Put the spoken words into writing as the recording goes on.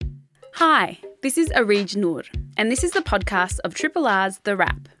Hi, this is Arij Noor, and this is the podcast of Triple R's The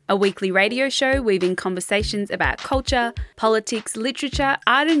Wrap, a weekly radio show weaving conversations about culture, politics, literature,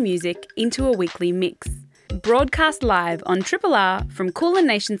 art and music into a weekly mix. Broadcast live on Triple R from Kulin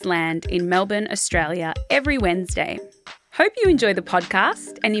Nations Land in Melbourne, Australia, every Wednesday. Hope you enjoy the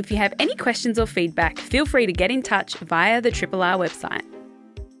podcast, and if you have any questions or feedback, feel free to get in touch via the Triple R website.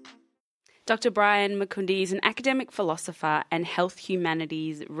 Dr. Brian Makundi is an academic philosopher and health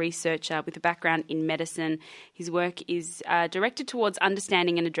humanities researcher with a background in medicine. His work is directed towards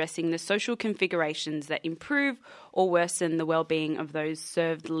understanding and addressing the social configurations that improve or worsen the well-being of those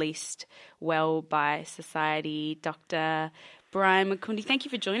served least well by society. Dr. Brian Makundi, thank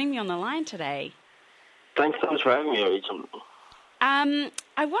you for joining me on the line today. Thanks so much for having me, Rachel.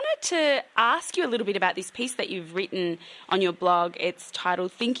 I wanted to ask you a little bit about this piece that you've written on your blog. It's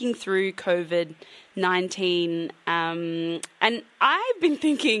titled Thinking Through COVID-19. And I've been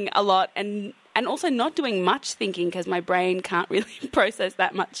thinking a lot and also not doing much thinking because my brain can't really process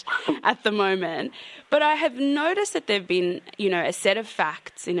that much at the moment. But I have noticed that there have been, a set of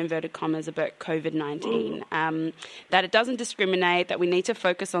facts, in inverted commas, about COVID-19, that it doesn't discriminate, that we need to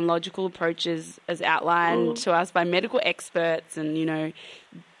focus on logical approaches as outlined to us by medical experts and,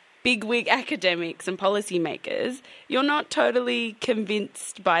 bigwig academics and policymakers. You're not totally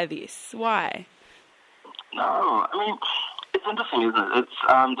convinced by this. Why? No, it's interesting, isn't it? It's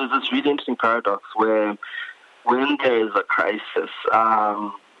there's this really interesting paradox where when there is a crisis,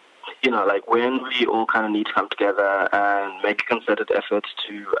 like when we all kind of need to come together and make a concerted effort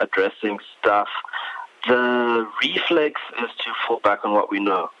to addressing stuff, the reflex is to fall back on what we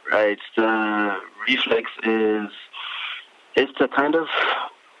know, right? The reflex is to kind of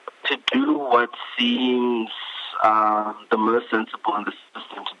to do what seems the most sensible in the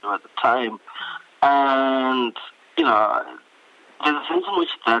system to do at the time. And, there's a sense in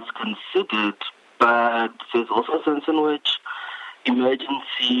which that's considered, but there's also a sense in which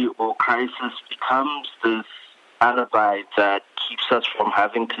emergency or crisis becomes this alibi that keeps us from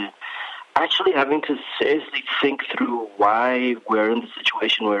having to seriously think through why we're in the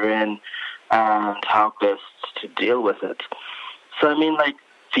situation we're in and how best to deal with it. So,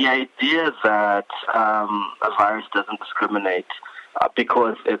 the idea that a virus doesn't discriminate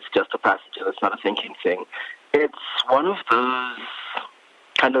because it's just a pathogen, it's not a thinking thing, it's one of those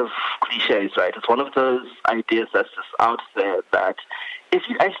kind of cliches, right? It's one of those ideas that's just out there that, if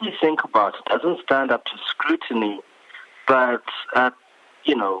you actually think about it, doesn't stand up to scrutiny. But, I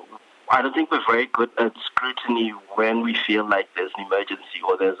don't think we're very good at scrutiny when we feel like there's an emergency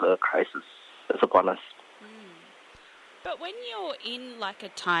or there's a crisis that's upon us. But when you're in a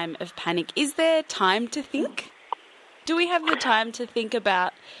time of panic, is there time to think? Do we have the time to think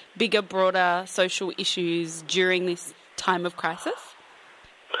about bigger, broader social issues during this time of crisis?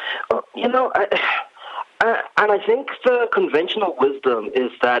 And I think the conventional wisdom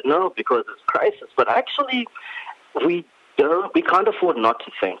is that no, because it's crisis. But actually, we can't afford not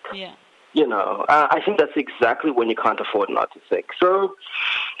to think. Yeah. I think that's exactly when you can't afford not to think. So,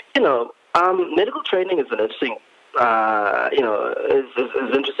 medical training is an interesting. Is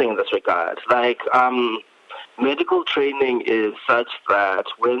interesting in this regard. Medical training is such that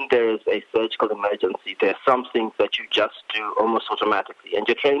when there is a surgical emergency, there's some things that you just do almost automatically, and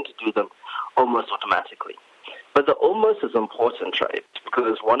you're trained to do them almost automatically. But the almost is important, right?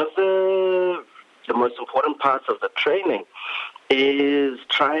 Because one of the most important parts of the training is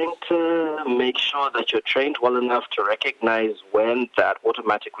trying to make sure that you're trained well enough to recognize when that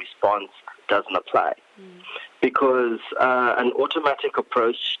automatic response doesn't apply. Because an automatic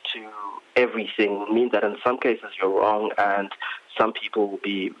approach to everything will mean that in some cases you're wrong and some people will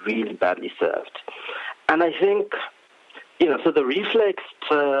be really badly served. And I think, so the reflex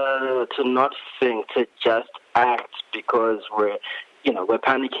to not think, to just act because we're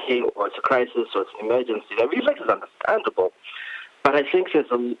panicking or it's a crisis or it's an emergency, the reflex is understandable. But I think it's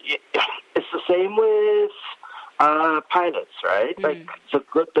the same with pilots, right?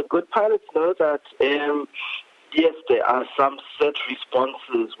 The good pilots know that yes, there are some set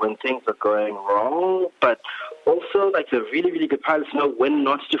responses when things are going wrong, but also the really, really good pilots know when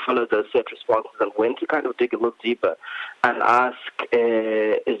not to follow those set responses and when to kind of dig a little deeper and ask,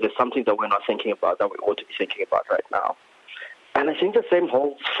 is there something that we're not thinking about that we ought to be thinking about right now? And I think the same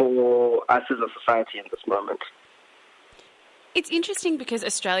holds for us as a society in this moment. It's interesting because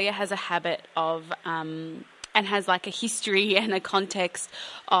Australia has a habit of, and has a history and a context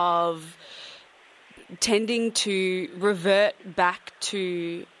of tending to revert back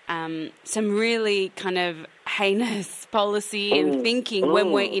to some really kind of heinous policy and thinking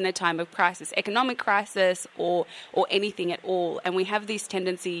when we're in a time of crisis, economic crisis or anything at all. And we have this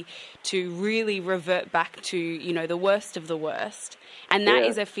tendency to really revert back to, you know, the worst of the worst. And that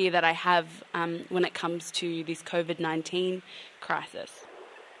is a fear that I have when it comes to this COVID-19 crisis.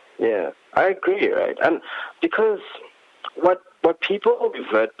 Yeah, I agree, right? And because what people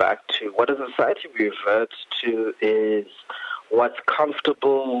revert back to, what a society reverts to is what's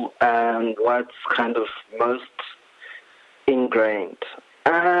comfortable and what's kind of most ingrained.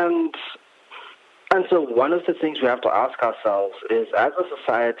 And so one of the things we have to ask ourselves is, as a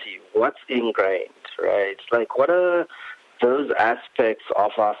society, what's ingrained, right? Like, what are those aspects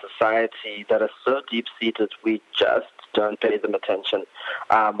of our society that are so deep-seated we just don't pay them attention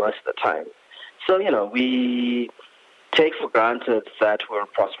most of the time? So, you know, we take for granted that we're a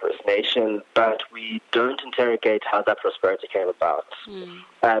prosperous nation, but we don't interrogate how that prosperity came about.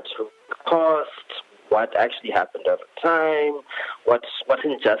 At what cost, what actually happened over time, what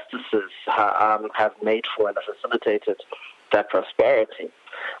injustices have made for and have facilitated that prosperity.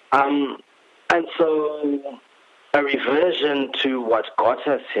 And so a reversion to what got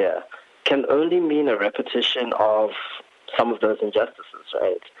us here can only mean a repetition of some of those injustices,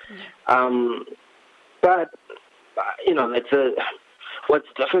 right? But you know, what's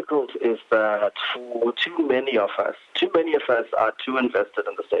difficult is that for too many of us are too invested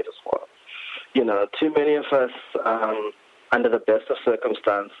in the status quo. You know, too many of us, under the best of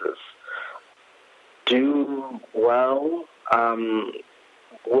circumstances, do well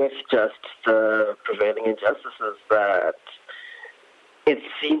with just the prevailing injustices that it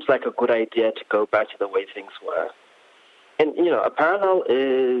seems like a good idea to go back to the way things were. And, you know, a parallel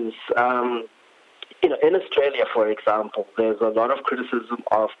is, you know, in Australia, for example, there's a lot of criticism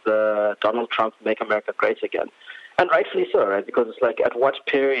of the Donald Trump Make America Great Again. And rightfully so, right? Because it's like, at which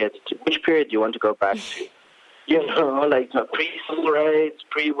period do you want to go back to? You know, like pre-civil rights,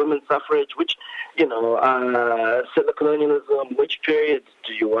 pre-women's suffrage, which, you know, civil colonialism, which period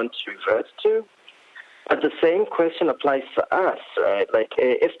do you want to revert to? But the same question applies to us, right? Like,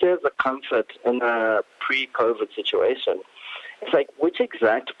 if there's a comfort in a pre-COVID situation, it's like, which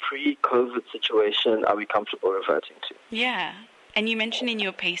exact pre-COVID situation are we comfortable reverting to? Yeah. And you mentioned in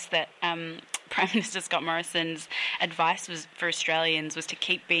your piece that Prime Minister Scott Morrison's advice for Australians was to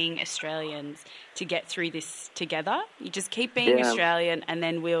keep being Australians to get through this together. You just keep being Australian, and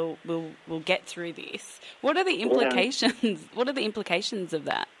then we'll get through this. What are the implications? Yeah. What are the implications of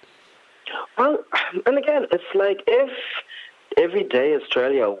that? Well, and again, it's like, if everyday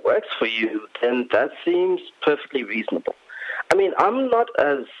Australia works for you, then that seems perfectly reasonable. I mean, I'm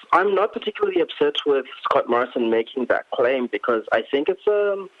not particularly upset with Scott Morrison making that claim, because I think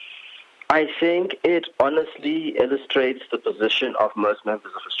it honestly illustrates the position of most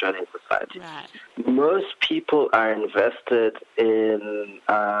members of Australian society. Right. Most people are invested in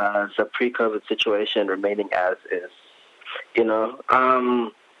the pre-COVID situation remaining as is, you know.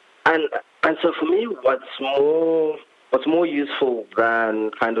 And so for me, what's more useful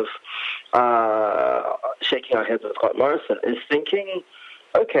than kind of shaking our heads with Scott Morrison is thinking,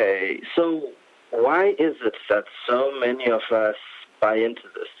 okay, so why is it that so many of us buy into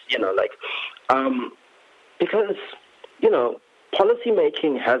this? You know, like, because, you know, policy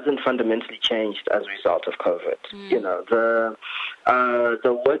making hasn't fundamentally changed as a result of COVID. You know,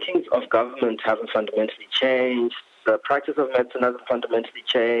 the workings of government haven't fundamentally changed. The practice of medicine hasn't fundamentally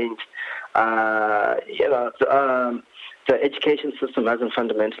changed. You know, the education system hasn't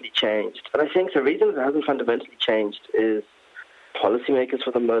fundamentally changed. And I think the reason it hasn't fundamentally changed is policymakers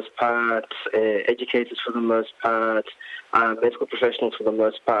for the most part, educators for the most part, medical professionals for the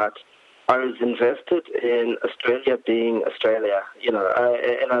most part, are as invested in Australia being Australia, you know,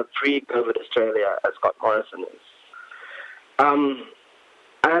 in a pre-COVID Australia as Scott Morrison is.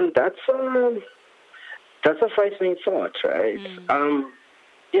 And that's a frightening thought, right?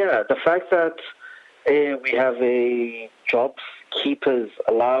 Yeah, the fact that we have a jobs keepers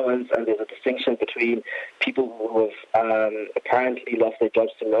allowance, and there's a distinction between people who have apparently lost their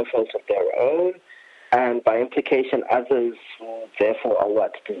jobs to no fault of their own, and by implication others who therefore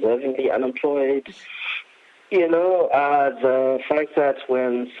are deservingly unemployed. You know, the fact that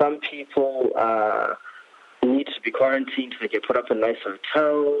when some people need to be quarantined, they get put up in nice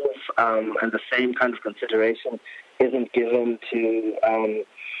hotels, and the same kind of consideration isn't given to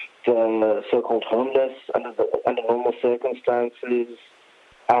the so-called homeless under normal circumstances.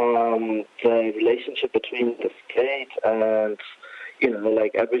 The relationship between the state and, you know,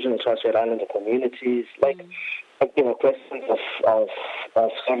 like Aboriginal and Torres Strait Islander communities, like, you know, questions of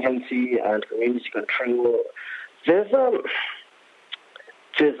sovereignty and community control. There's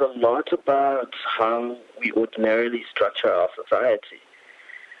there's a lot about how we ordinarily structure our society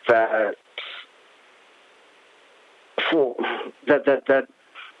that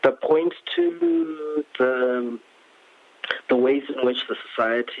points to the ways in which the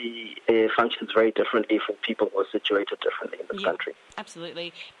society functions very differently for people who are situated differently in this country.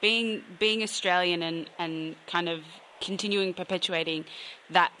 Absolutely. Being Australian and kind of continuing perpetuating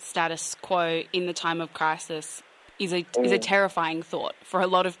that status quo in the time of crisis is a terrifying thought for a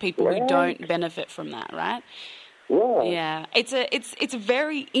lot of people who don't benefit from that, right? Yeah. It's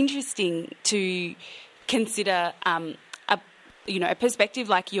very interesting to consider a perspective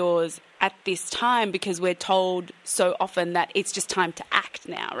like yours at this time, because we're told so often that it's just time to act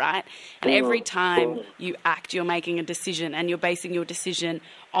now, right? And every time you act, you're making a decision, and you're basing your decision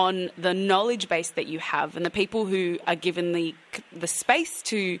on the knowledge base that you have, and the people who are given the space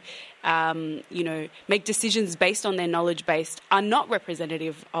to, make decisions based on their knowledge base are not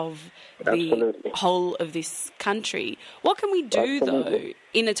representative of the whole of this country. What can we do, though,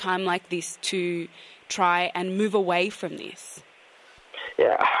 in a time like this to try and move away from this?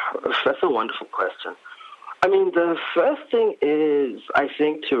 Yeah, that's a wonderful question. I mean, the first thing is, I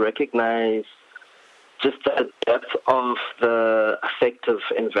think, to recognize just the depth of the affective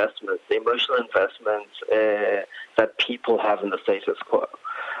investments, the emotional investments that people have in the status quo.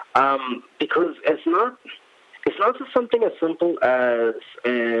 Because it's not just something as simple as,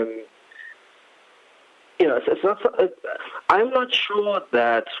 I'm not sure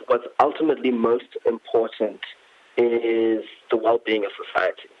that what's ultimately most important is the well-being of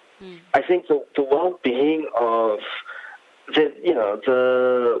society. I think the well-being of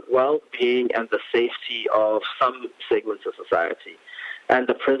the well-being and the safety of some segments of society, and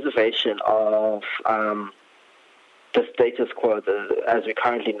the preservation of the status quo as we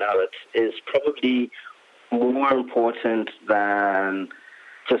currently know it, is probably more important than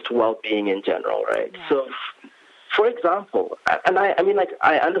just well-being in general, right? Yeah. So, for example, and I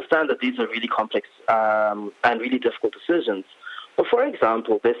understand that these are really complex and really difficult decisions. But for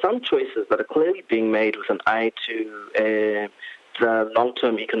example, there's some choices that are clearly being made with an eye to the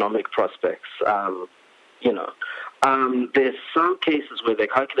long-term economic prospects. There's some cases where there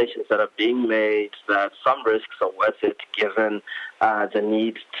are calculations that are being made that some risks are worth it given the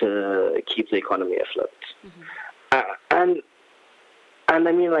need to keep the economy afloat. Mm-hmm. And I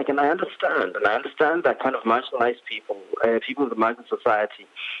understand that kind of marginalized people, people of the migrant society,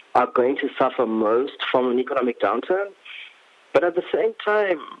 are going to suffer most from an economic downturn. But at the same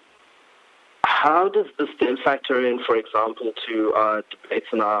time, how does this then factor in, for example, to our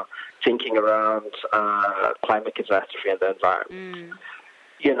debates and our thinking around climate catastrophe and the environment?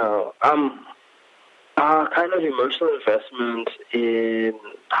 Our kind of emotional investment in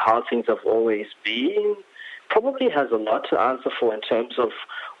how things have always been probably has a lot to answer for in terms of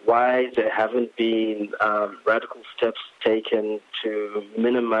why there haven't been radical steps taken to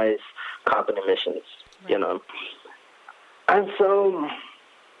minimize carbon emissions, right. And so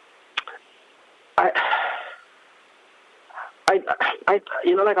I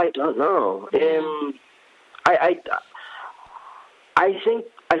don't know. I think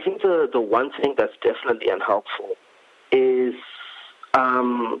the one thing that's definitely unhelpful is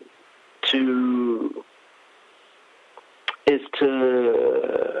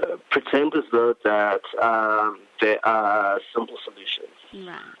to pretend as though that there are simple solutions.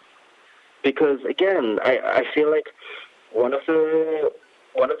 Right. Because again, I feel like one of the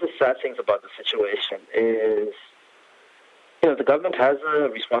sad things about the situation is, the government has a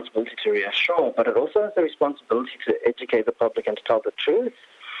responsibility to reassure, but it also has a responsibility to educate the public and to tell the truth.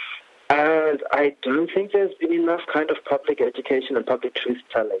 And I don't think there's been enough kind of public education and public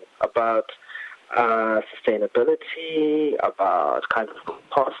truth-telling about sustainability, about kind of the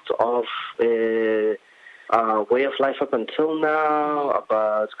cost of way of life up until now,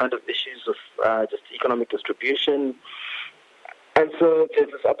 about kind of issues of just economic distribution. And so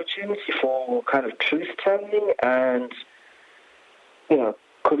there's this opportunity for kind of truth-telling and,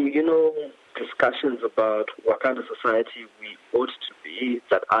 communal discussions about what kind of society we ought to be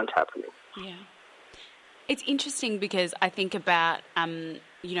that aren't happening. Yeah. It's interesting because I think about,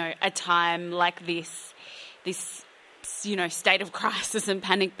 a time like this, state of crisis and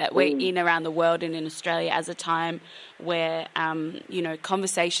panic that we're in around the world and in Australia, as a time where,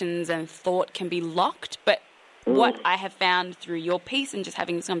 conversations and thought can be locked. But what I have found through your piece and just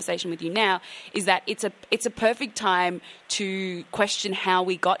having this conversation with you now is that it's a perfect time to question how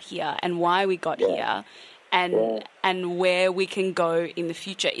we got here and why we got here. And where we can go in the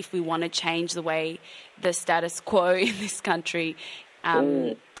future if we want to change the way the status quo in this country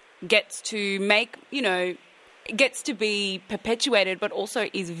gets to make, gets to be perpetuated, but also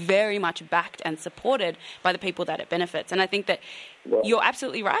is very much backed and supported by the people that it benefits. And I think that you're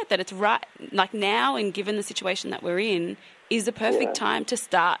absolutely right, that it's right, like now, and given the situation that we're in, is the perfect time to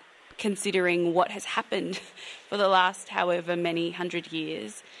start considering what has happened for the last however many 100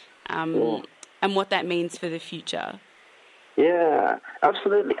 years, and what that means for the future. Yeah,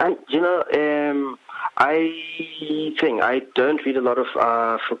 absolutely. And, I think I don't read a lot of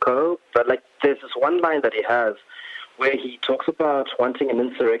Foucault, but like there's this one line that he has where he talks about wanting an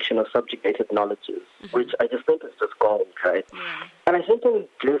insurrection of subjugated knowledges, which I just think is just gold, right? Yeah. And I think in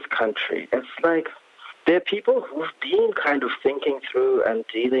this country, it's like there are people who've been kind of thinking through and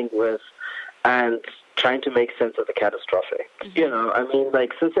dealing with and trying to make sense of the catastrophic. You know, I mean,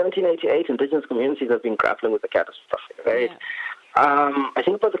 like since 1788, indigenous communities have been grappling with the catastrophic, right? Yeah. I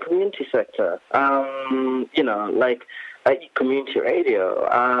think about the community sector, community radio,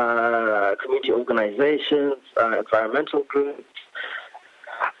 community organizations, environmental groups.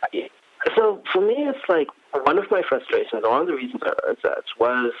 So for me, it's like one of my frustrations, one of the reasons I wrote that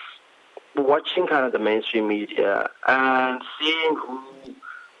was watching kind of the mainstream media and seeing who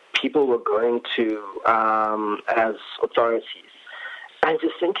people were going to as authorities, and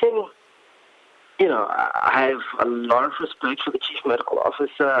just thinking, I have a lot of respect for the chief medical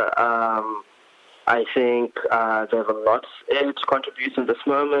officer. I think they have a lot to contribute in this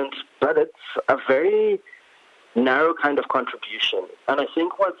moment, but it's a very narrow kind of contribution. And I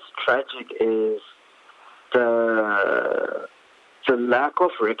think what's tragic is the lack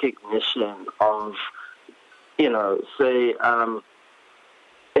of recognition of, say,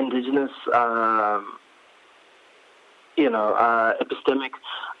 indigenous, epistemic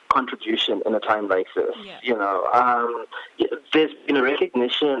contribution in a time like this. Yeah. There's been a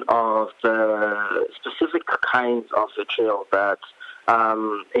recognition of the specific kinds of vitriol that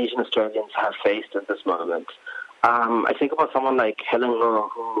Asian Australians have faced at this moment. I think about someone like Helen Law,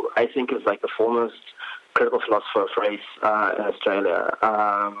 who I think is like the foremost critical philosopher of race in Australia.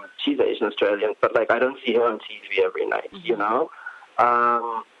 She's Asian Australian, but like I don't see her on TV every night,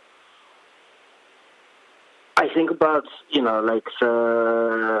 I think about,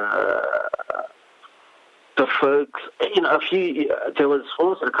 the folks, there was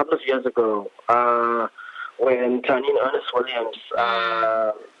almost a couple of years ago when Tanine Ernest Williams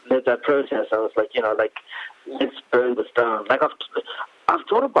led that protest. I was like, let's burn this down. Like, I've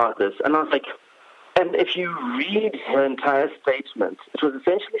thought about this, and I was like, and if you read her entire statement, it was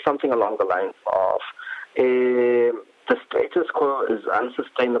essentially something along the lines of, the status quo is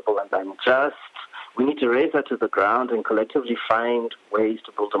unsustainable and unjust. We need to raise that to the ground and collectively find ways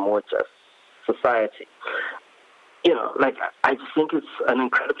to build a more just society. I just think it's an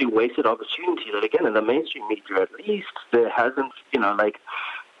incredibly wasted opportunity that, again, in the mainstream media at least, there hasn't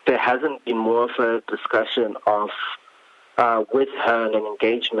been more of a discussion of with her and an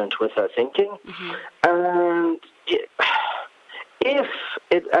engagement with her thinking. And if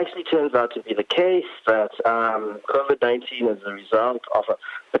it actually turns out to be the case that COVID-19 is a result of a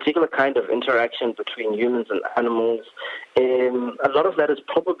particular kind of interaction between humans and animals, a lot of that is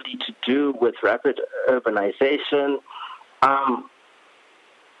probably to do with rapid urbanization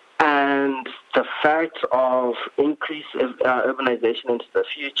and the fact of increased urbanization into the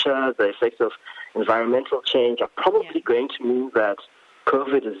future, the effects of environmental change are probably going to mean that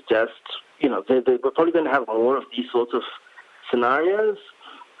COVID is just, we're probably going to have more of these sorts of scenarios.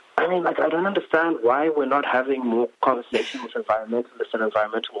 I mean, I don't understand why we're not having more conversation with environmentalists and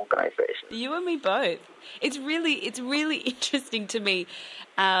environmental organizations. You and me both. It's really interesting to me,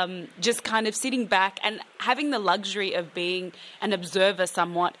 just kind of sitting back and having the luxury of being an observer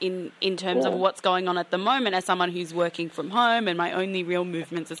somewhat in terms of what's going on at the moment, as someone who's working from home, and my only real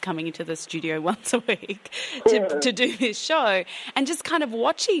movements is coming into the studio once a week to do this show, and just kind of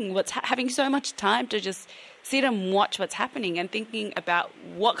watching having so much time to just sit and watch what's happening and thinking about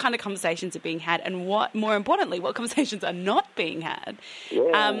what kind of conversations are being had and more importantly, what conversations are not being had.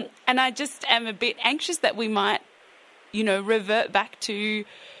 Yeah. And I just am a bit anxious that we might, revert back to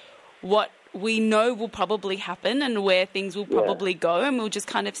what we know will probably happen and where things will probably go, and we'll just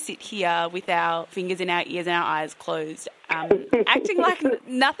kind of sit here with our fingers in our ears and our eyes closed, acting like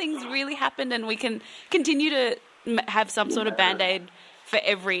nothing's really happened, and we can continue to have some sort of Band-Aid for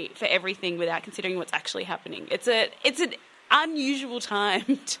everything without considering what's actually happening. It's an unusual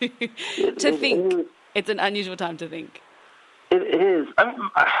time to think. It's an unusual time to think. It is.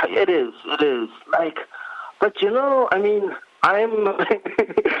 It is. But I'm, I'm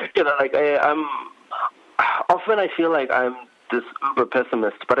often I feel like I'm this uber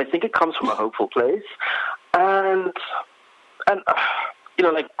pessimist, but I think it comes from a hopeful place, and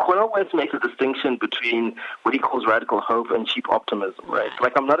like Cornel West makes a distinction between what he calls radical hope and cheap optimism, right?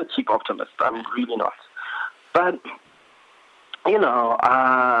 Like, I'm not a cheap optimist. I'm really not. But,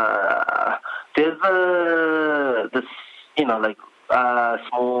 there's this,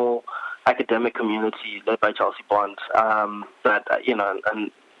 small academic community led by Chelsea Bond that,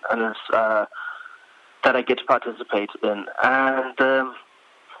 that I get to participate in. And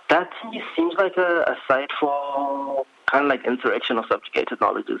that to me seems like a site for kind of like insurrection of subjugated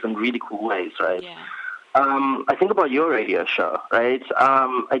knowledges in really cool ways, right? Yeah. I think about your radio show, right?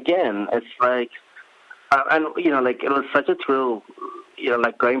 Again, it's like, it was such a thrill,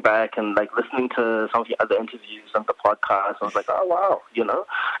 like going back and like listening to some of the other interviews and the podcast. I was like, oh wow,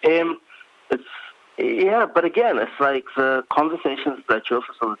 but again, it's like the conversations that you're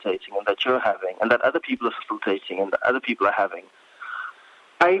facilitating and that you're having and that other people are facilitating and that other people are having.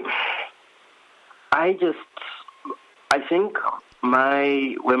 I think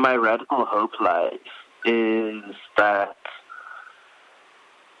where my radical hope lies is that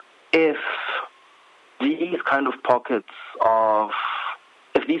if these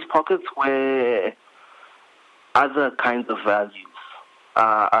pockets where other kinds of values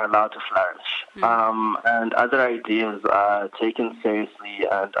are allowed to flourish, and other ideas are taken seriously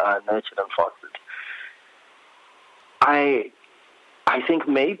and are nurtured and fostered, I think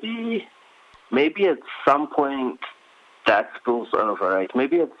maybe at some point that spills over, right?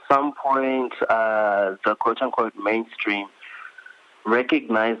 Maybe at some point the quote-unquote mainstream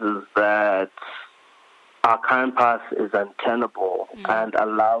recognizes that our current path is untenable and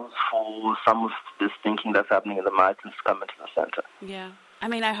allows for some of this thinking that's happening in the margins to come into the center. Yeah. I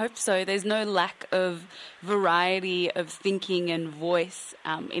mean, I hope so. There's no lack of variety of thinking and voice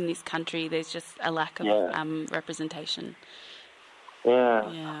in this country. There's just a lack of representation.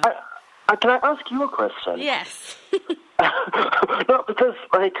 Yeah. Can I ask you a question? Yes. No, because,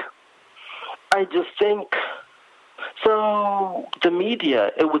 I just think... So, the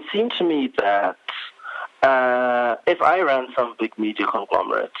media, it would seem to me that if I ran some big media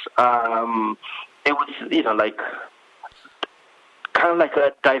conglomerate, it would, kind of like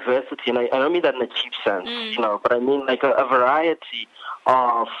a diversity, and I don't mean that in a cheap sense, but I mean like a variety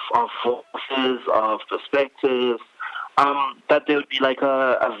of voices, of perspectives, that there would be like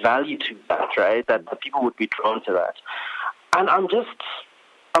a value to that, right? That people would be drawn to that. And I'm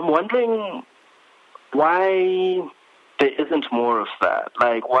wondering why there isn't more of that.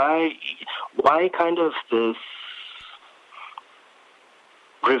 Like, why kind of this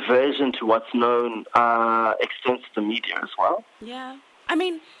reversion to what's known extends to the media as well? Yeah. I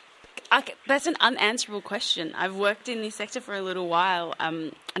mean, that's an unanswerable question. I've worked in this sector for a little while,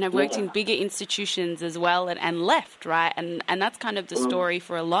 and I've worked in bigger institutions as well and left, right? And that's kind of the story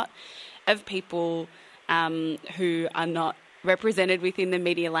for a lot of people who are not represented within the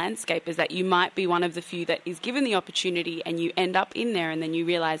media landscape, is that you might be one of the few that is given the opportunity and you end up in there, and then you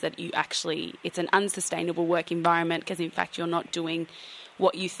realise that it's an unsustainable work environment because in fact you're not doing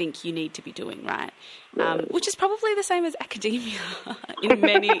what you think you need to be doing, right? Which is probably the same as academia in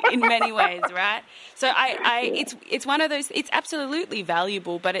many ways, right? So it's one of those. It's absolutely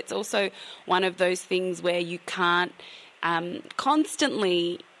valuable, but it's also one of those things where you can't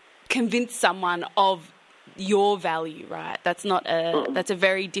constantly convince someone of your value, right? That's a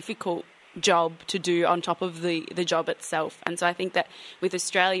very difficult job to do on top of the job itself. And so I think that with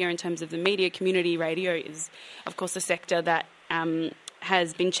Australia, in terms of the media community, radio is, of course, a sector that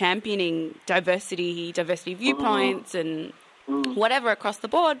has been championing diversity viewpoints and whatever across the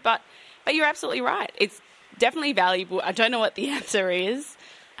board. But you're absolutely right. It's definitely valuable. I don't know what the answer is.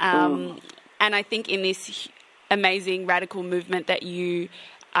 And I think in this amazing radical movement that you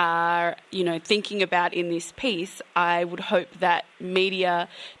are, thinking about in this piece, I would hope that media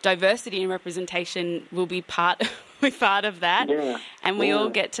diversity and representation will be part of that. Yeah. And we all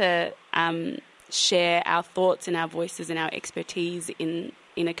get to share our thoughts and our voices and our expertise in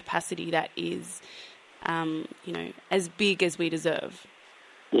a capacity that is, as big as we deserve.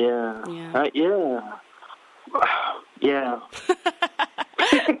 Yeah. Yeah.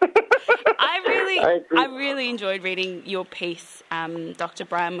 I really enjoyed reading your piece, Dr.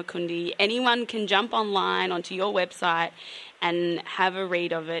 Brian Makundi. Anyone can jump online onto your website and have a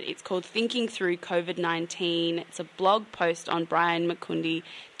read of it. It's called Thinking Through COVID-19. It's a blog post on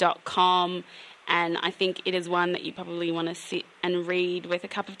brianmakundi.com. And I think it is one that you probably want to sit and read with a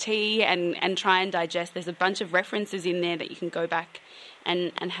cup of tea and try and digest. There's a bunch of references in there that you can go back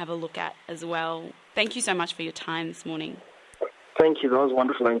and have a look at as well. Thank you so much for your time this morning. Thank you. That was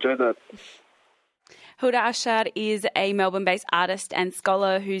wonderful. I enjoyed that. Hoda Afshar is a Melbourne-based artist and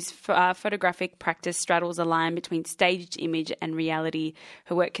scholar whose photographic practice straddles a line between staged image and reality.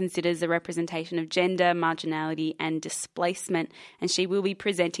 Her work considers the representation of gender, marginality and displacement, and she will be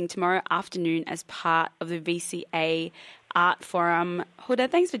presenting tomorrow afternoon as part of the VCA Art Forum. Hoda,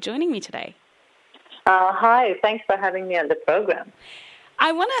 thanks for joining me today. Hi, thanks for having me on the program.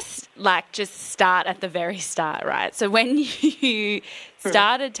 I want to just start at the very start, right? So when you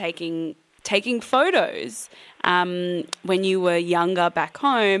started taking photos when you were younger back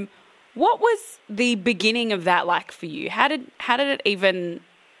home, what was the beginning of that like for you? How did it even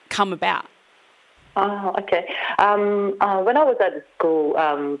come about? Oh, okay. When I was at school,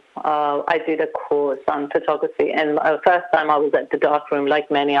 I did a course on photography, and first time I was at the darkroom,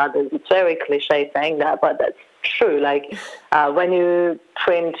 like many others. It's very cliche saying that, but that's true. Like when you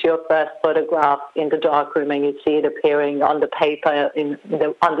print your first photograph in the darkroom and you see it appearing on the paper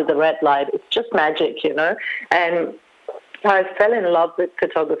under the red light, it's just magic, you know. And I fell in love with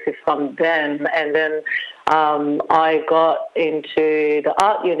photography from then, and then I got into the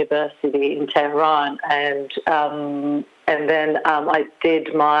art university in Tehran, and then I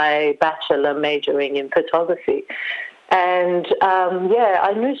did my bachelor majoring in photography. And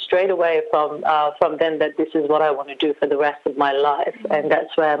I knew straight away from then that this is what I want to do for the rest of my life, and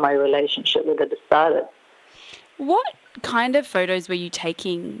that's where my relationship with it started. What kind of photos were you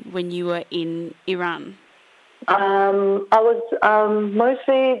taking when you were in Iran? I was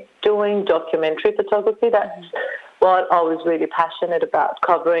mostly doing documentary photography. That's what I was really passionate about,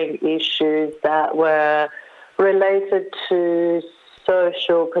 covering issues that were related to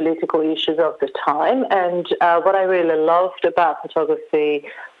social, political issues of the time. And what I really loved about photography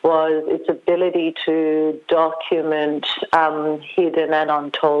was its ability to document hidden and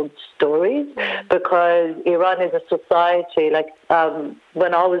untold stories, because Iran is a society, like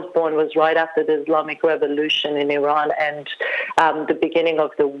when I was born was right after the Islamic Revolution in Iran and the beginning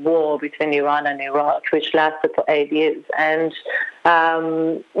of the war between Iran and Iraq, which lasted for 8 years. And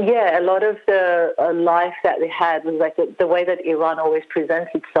a lot of the life that we had was like the way that Iran always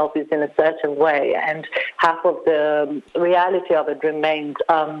presents itself is in a certain way, and half of the reality of it remains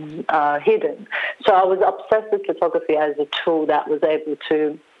hidden. So I was obsessed with photography as a tool that was able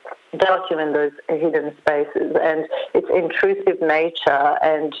to document those hidden spaces and its intrusive nature,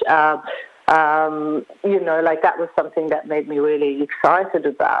 and that was something that made me really excited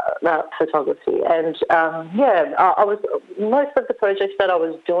about photography. And I was, most of the projects that I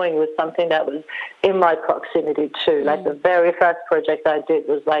was doing was something that was in my proximity too. Like the very first project I did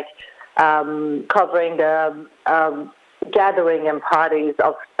was like covering the gathering and parties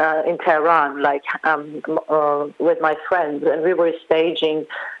of in Tehran, like with my friends, and we were staging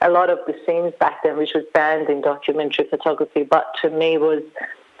a lot of the scenes back then, which was banned in documentary photography, but to me was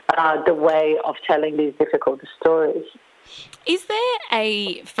the way of telling these difficult stories. Is there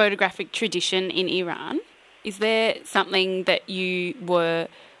a photographic tradition in Iran? Is there something that you were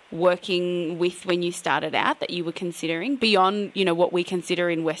working with when you started out that you were considering beyond, what we consider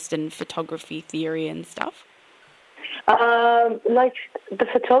in Western photography theory and stuff? Like the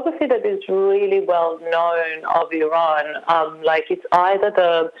photography that is really well known of Iran, it's either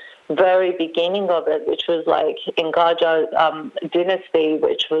the very beginning of it, which was like in Qajar's dynasty,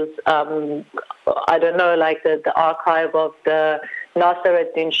 which was, the archive of the Nasser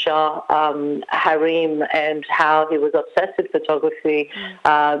ad-Din Shah harem and how he was obsessed with photography,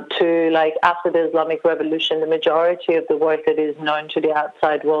 to like after the Islamic Revolution, the majority of the work that is known to the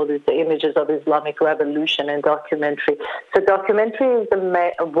outside world is the images of Islamic Revolution and documentary. So documentary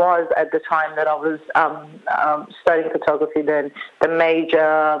was at the time that I was studying photography then the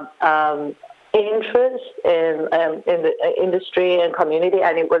major interest in the industry and community,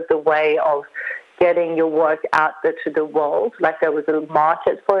 and it was the way of getting your work out there to the world. Like there was a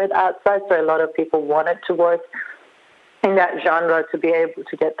market for it outside, so a lot of people wanted to work in that genre to be able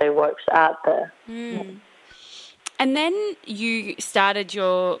to get their works out there. And then you started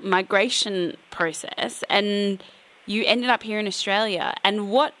your migration process and you ended up here in Australia.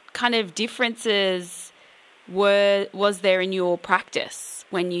 And what kind of differences was there in your practice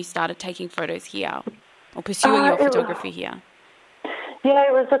when you started taking photos here or pursuing your photography here? Yeah,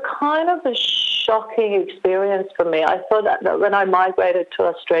 it was a kind of a shocking experience for me. I thought that when I migrated to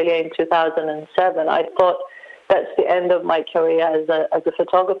Australia in 2007, I thought that's the end of my career as a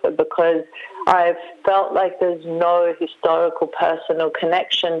photographer, because I felt like there's no historical personal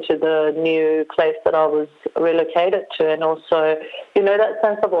connection to the new place that I was relocated to, and also, that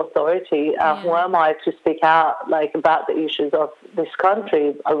sense of authority. Who am I to speak out about the issues of this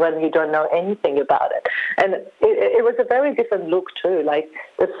country when you don't know anything about it? And it was a very different look too. Like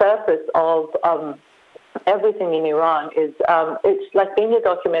the surface of everything in Iran is, it's like being a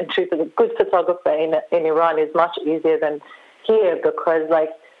documentary for the good photographer in Iran is much easier than here, because like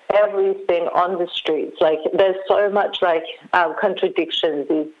everything on the streets, like there's so much like contradictions,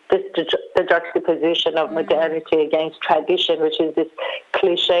 the juxtaposition of modernity against tradition, which is this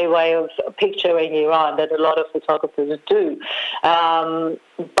cliche way of picturing Iran that a lot of photographers do.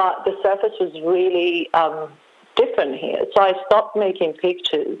 But the surface was really different here. So I stopped making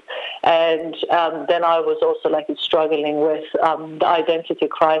pictures, and then I was also like struggling with the identity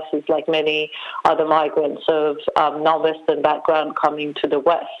crisis, like many other migrants of non-Western background coming to the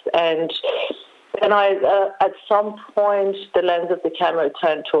West. And then I, at some point, the lens of the camera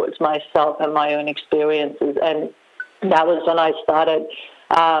turned towards myself and my own experiences, and that was when I started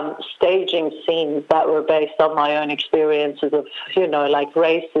staging scenes that were based on my own experiences of, you know, like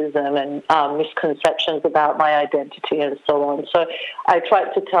racism and misconceptions about my identity and so on. So I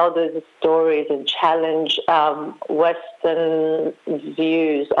tried to tell those stories and challenge Western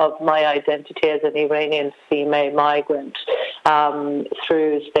views of my identity as an Iranian female migrant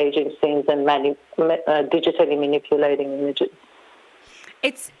through staging scenes and digitally manipulating images.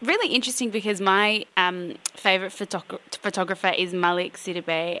 It's really interesting because my favourite photographer is Malik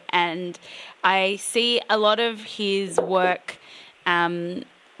Sidibe, and I see a lot of his work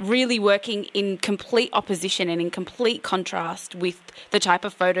really working in complete opposition and in complete contrast with the type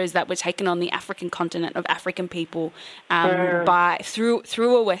of photos that were taken on the African continent of African people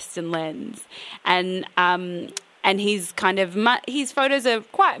through a Western lens. And his his photos are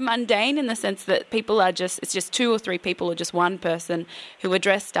quite mundane in the sense that it's just two or three people or just one person who are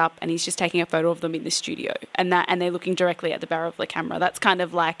dressed up, and he's just taking a photo of them in the studio, and they're looking directly at the barrel of the camera. That's kind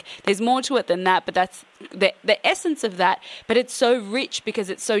of like, there's more to it than that, but that's the essence of that. But it's so rich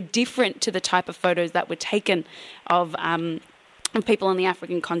because it's so different to the type of photos that were taken of people on the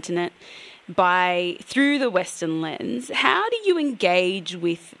African continent through the Western lens. How do you engage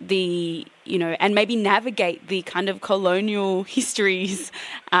with the, you know, and maybe navigate the kind of colonial histories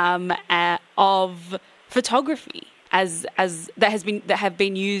of photography as that have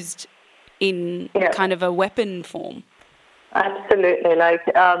been used in kind of a weapon form? Absolutely. Like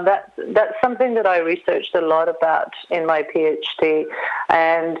that's something that I researched a lot about in my PhD,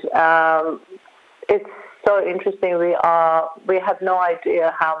 and it's so interesting. We have no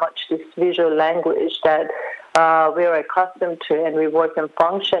idea how much this visual language that we are accustomed to and we work and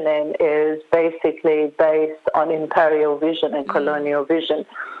function in is basically based on imperial vision and colonial vision.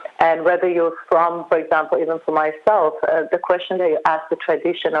 And whether you're from, for example, even for myself, the question that you asked, the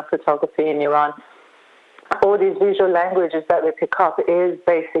tradition of photography in Iran, all these visual languages that we pick up is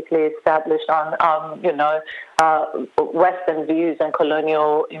basically established on, Western views and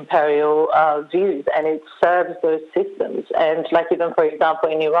colonial imperial views, and it serves those systems. And like even, for example,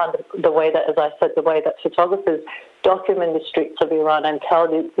 in Iran, the way that, as I said, the way that photographers document the streets of Iran and tell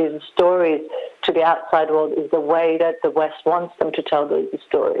these stories to the outside world is the way that the West wants them to tell those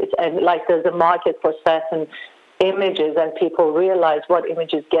stories. And like there's a market for certain images, and people realize what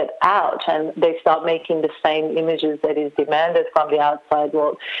images get out, and they start making the same images that is demanded from the outside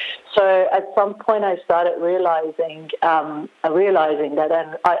world. So at some point I started realizing that,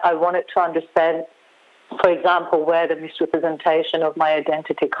 and I wanted to understand, for example, where the misrepresentation of my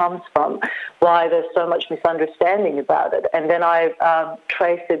identity comes from, why there's so much misunderstanding about it. And then I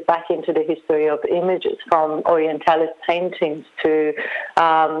traced it back into the history of images, from Orientalist paintings to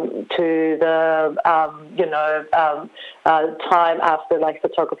the, time after like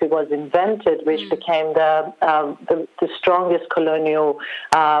photography was invented, which became the strongest colonial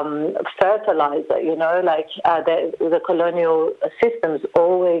fertilizer, the colonial systems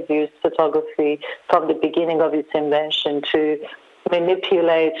always used photography from the beginning of its invention to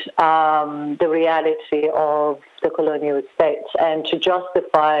manipulate the reality of the colonial states and to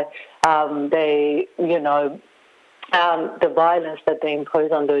justify the violence that they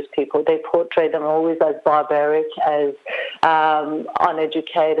impose on those people. They portray them always as barbaric, as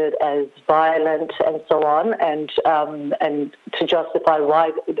uneducated, as violent, and so on, and to justify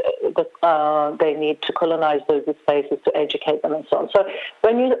why they need to colonize those spaces, to educate them, and so on. So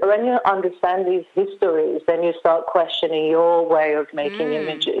when you understand these histories, then you start questioning your way of making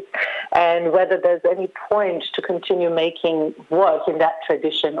images, and whether there's any point to continue making work in that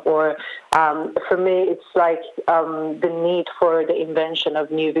tradition, or for me, it's like the need for the invention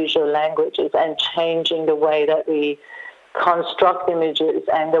of new visual languages and changing the way that we construct images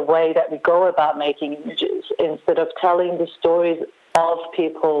and the way that we go about making images, instead of telling the stories of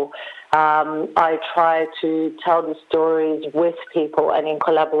people I try to tell the stories with people and in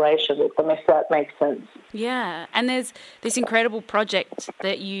collaboration with them, if that makes sense. Yeah, and there's this incredible project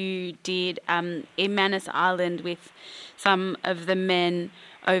that you did in Manus Island with some of the men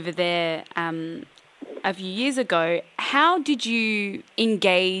over there a few years ago. How did you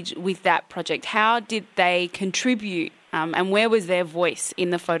engage with that project? How did they contribute, and where was their voice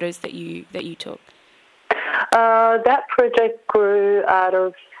in the photos that you took? That project grew out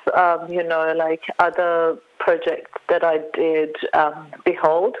of, like other projects that I did,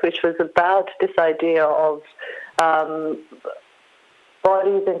 Behold, which was about this idea of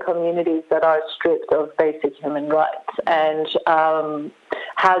bodies and communities that are stripped of basic human rights, and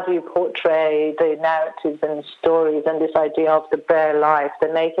how do you portray the narratives and stories and this idea of the bare life, the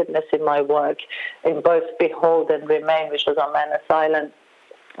nakedness in my work, in both Behold and Remain, which was on Manus Island.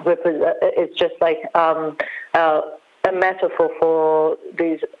 It's just like a metaphor for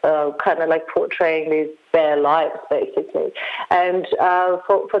these kind of like portraying these bare lives, basically. And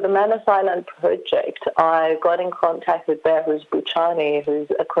for the Manus Island project, I got in contact with Behruz Buchani, who's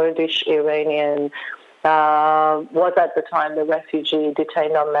a Kurdish Iranian, was at the time the refugee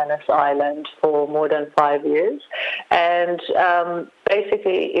detained on Manus Island for more than 5 years. And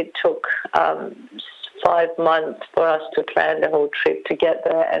basically it took 5 months for us to plan the whole trip to get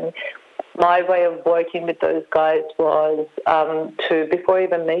there. And my way of working with those guys was before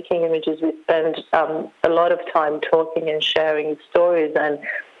even making images, we spent a lot of time talking and sharing stories. And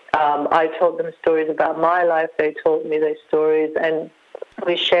I told them stories about my life. They told me their stories. And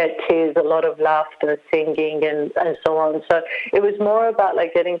we shared tears, a lot of laughter, singing, and so on. So it was more about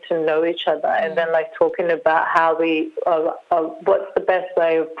like getting to know each other, and then like talking about how we, what's the best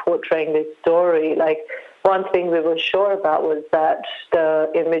way of portraying this story. Like one thing we were sure about was that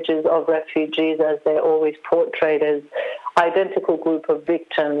the images of refugees, as they're always portrayed as identical group of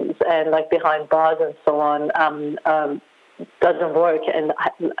victims and like behind bars and so on, doesn't work and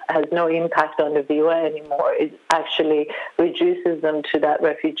has no impact on the viewer anymore. It actually reduces them to that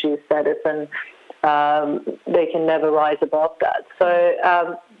refugee status, and they can never rise above that.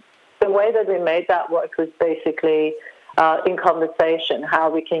 So the way that we made that work was basically in conversation,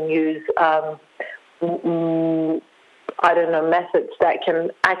 how we can use, methods that can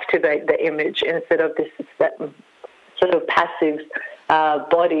activate the image instead of this sort of passive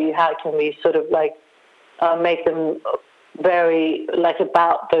body. How can we sort of like make them very like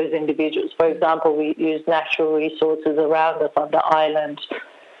about those individuals? For example, we use natural resources around us on the island,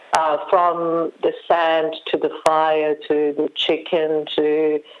 from the sand to the fire to the chicken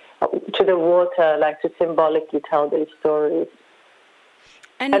to the water, like to symbolically tell these stories.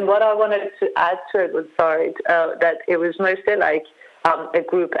 And what I wanted to add to it was, that it was mostly like a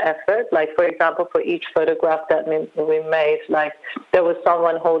group effort. Like, for example, for each photograph that we made, like there was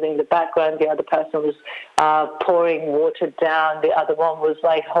someone holding the background, the other person was pouring water down, the other one was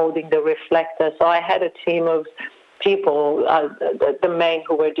like holding the reflector. So I had a team of people, the men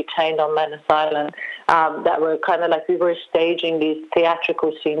who were detained on Manus Island, that were kind of like we were staging these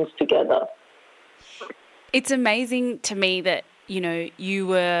theatrical scenes together. It's amazing to me that you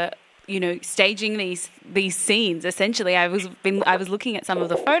were, staging these scenes. Essentially, I was looking at some of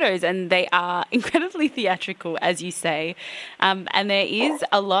the photos, and they are incredibly theatrical, as you say, and there is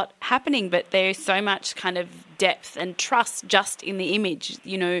a lot happening, but there is so much kind of depth and trust just in the image.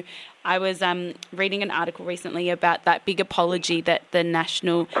 I was reading an article recently about that big apology that the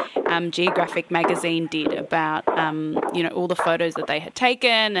National Geographic magazine did about all the photos that they had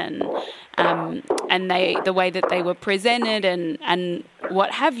taken and the way that they were presented and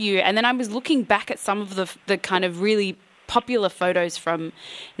what have you. And then I was looking back at some of the kind of really popular photos from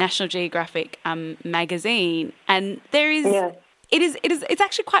National Geographic magazine, and there is. Yeah. It's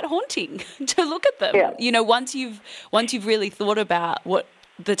actually quite haunting to look at them. Yeah. Once you've really thought about what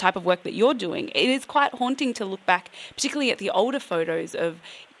the type of work that you're doing, it is quite haunting to look back, particularly at the older photos of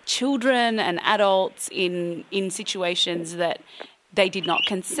children and adults in situations that they did not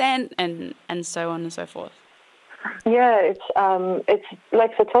consent and so on and so forth. Yeah, it's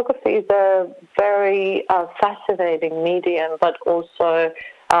like photography is a very fascinating medium, but also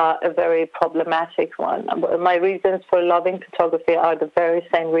a very problematic one. My reasons for loving photography are the very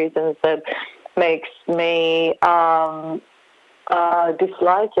same reasons that makes me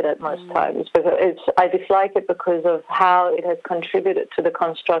dislike it at most times. Because I dislike it because of how it has contributed to the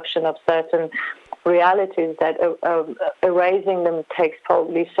construction of certain realities that erasing them takes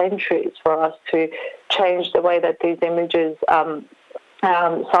probably centuries for us to change the way that these images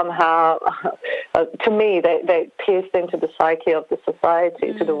somehow to me, they pierced into the psyche of the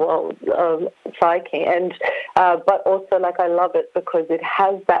society, to the world psyche, and but also, like, I love it because it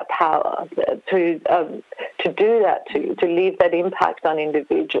has that power to do that, to leave that impact on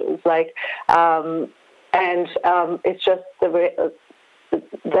individuals, like, and it's just that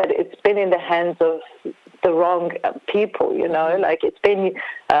it's been in the hands of the wrong people, like it's been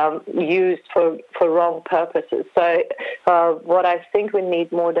used for wrong purposes. So what I think we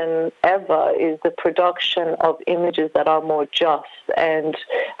need more than ever is the production of images that are more just, and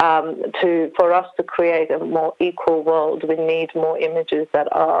for us to create a more equal world, we need more images that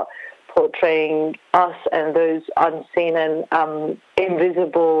are portraying us and those unseen and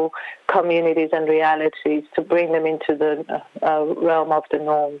invisible communities and realities, to bring them into the realm of the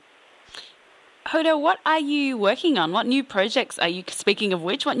norm. Hoda, what are you working on? What new projects are you, speaking of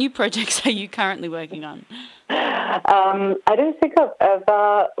which, what new projects are you currently working on? I don't think I've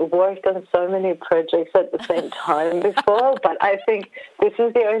ever worked on so many projects at the same time before, but I think this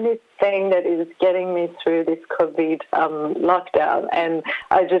is the only thing that is getting me through this COVID lockdown, and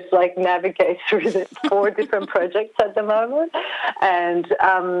I just navigate through the 4 different projects at the moment, and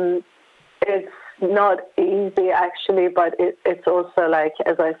it's not easy actually, but it's also,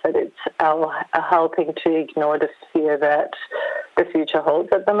 as I said, it's helping to ignore the fear that the future holds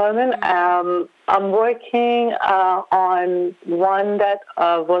at the moment. I'm working on one that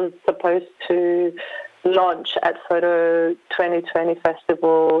was supposed to launch at Photo 2020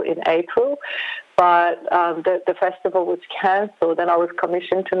 Festival in April, but the festival was cancelled, and I was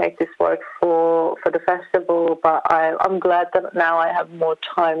commissioned to make this work for the festival, but I'm glad that now I have more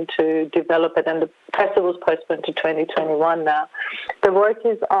time to develop it, and the festival's postponed to 2021 now. The work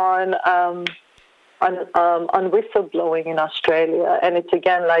is on whistleblowing in Australia, and it's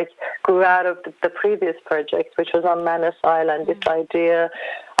again grew out of the previous project, which was on Manus Island. This idea,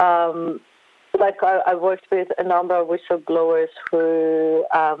 I worked with a number of whistleblowers who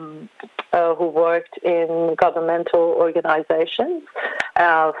worked in governmental organisations,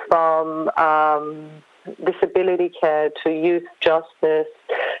 from disability care to youth justice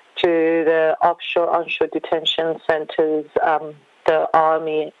to the offshore-onshore detention centres, the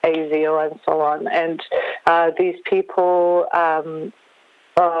Army, ASIO, and so on. And these people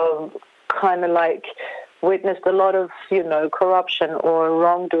witnessed a lot of, corruption or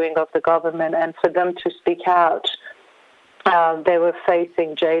wrongdoing of the government, and for them to speak out, they were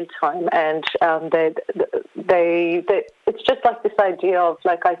facing jail time, and it's just this idea of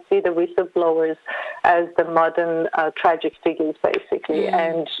I see the whistleblowers as the modern tragic figures, basically,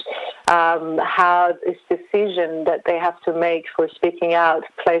 and how this decision that they have to make for speaking out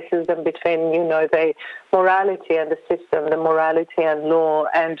places them between, the morality and the system, the morality and law,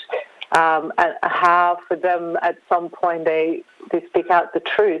 and how for them at some point they speak out the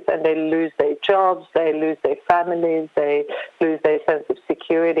truth and they lose their jobs, they lose their families, they lose their sense of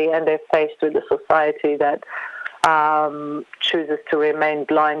security, and they're faced with a society that chooses to remain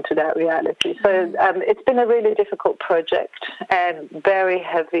blind to that reality. So it's been a really difficult project and very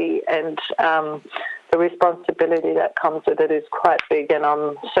heavy, and the responsibility that comes with it is quite big, and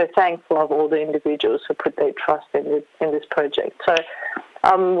I'm so thankful of all the individuals who put their trust in this project. So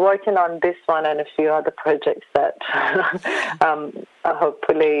I'm working on this one and a few other projects that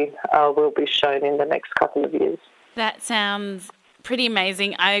hopefully will be shown in the next couple of years. That sounds pretty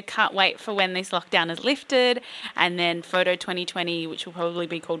amazing. I can't wait for when this lockdown is lifted, and then Photo 2020, which will probably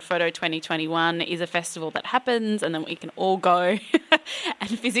be called Photo 2021, is a festival that happens, and then we can all go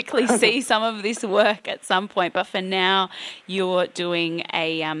and physically see some of this work at some point. But for now, you're doing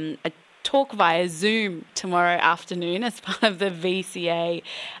a talk via Zoom tomorrow afternoon as part of the VCA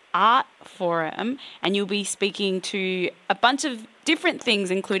Art Forum, and you'll be speaking to a bunch of different things,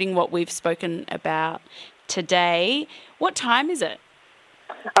 including what we've spoken about today. What time is it?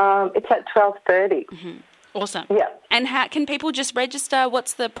 It's at 12:30. Mm-hmm. Awesome. Yeah. And how can people just register?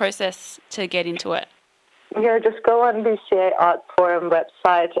 What's the process to get into it? Yeah, just go on VCA Art Forum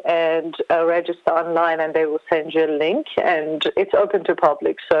website and register online, and they will send you a link. And it's open to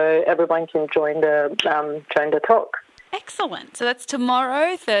public, so everyone can join the talk. Excellent. So that's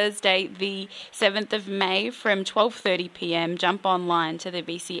tomorrow, Thursday, the 7th of May from 12:30 p.m. Jump online to the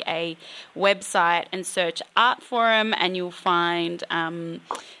VCA website and search Art Forum, and you'll find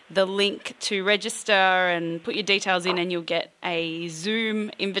the link to register and put your details in, and you'll get a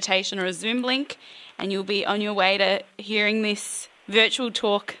Zoom invitation or a Zoom link, and you'll be on your way to hearing this virtual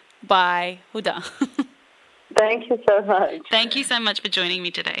talk by Hoda. Thank you so much. Thank you so much for joining me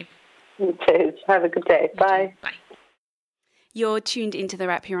today. You too. Have a good day. Bye. Bye. You're tuned into The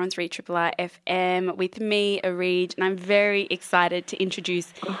Wrap here on 3RRR FM with me, Areej, and I'm very excited to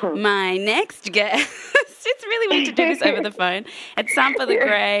introduce my next guest. It's really weird to do this over the phone. It's Sampa the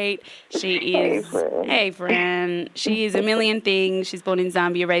Great. She is... Hey, friend. She is a million things. She's born in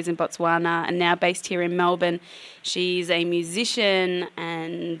Zambia, raised in Botswana, and now based here in Melbourne. She's a musician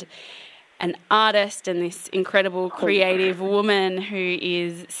and an artist and this incredible creative woman who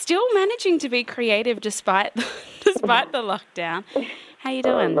is still managing to be creative despite the lockdown. How you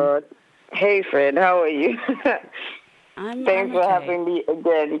doing? Oh, Lord. Hey, friend. How are you? Thanks for okay. having me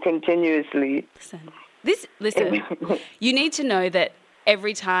again continuously. Listen, you need to know that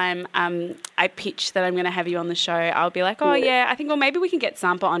every time I pitch that I'm going to have you on the show, I'll be like, oh, yeah, I think, well, maybe we can get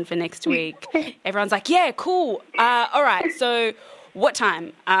Sampa on for next week. Everyone's like, yeah, cool. All right, so... what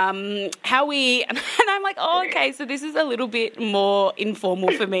time? How we... And I'm like, oh, okay, so this is a little bit more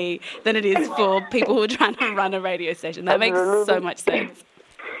informal for me than it is for people who are trying to run a radio station. That makes so much sense.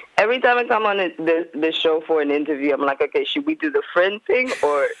 Every time I come on the show for an interview, I'm like, okay, should we do the friend thing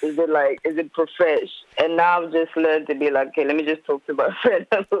or is it profesh? And now I've just learned to be like, okay, let me just talk to my friend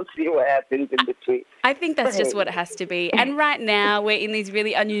and we'll see what happens in between. I think that's just what it has to be. And right now we're in these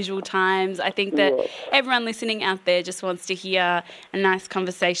really unusual times. I think that everyone listening out there just wants to hear a nice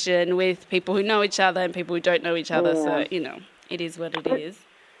conversation with people who know each other and people who don't know each other. So, it is what it is.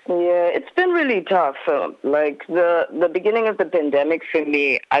 Yeah, it's been really tough. Like the beginning of the pandemic for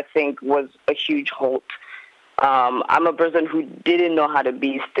me, I think, was a huge halt. I'm a person who didn't know how to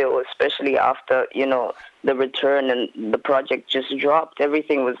be still, especially after, the return and the project just dropped.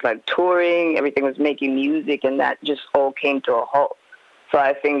 Everything was like touring, everything was making music, and that just all came to a halt. So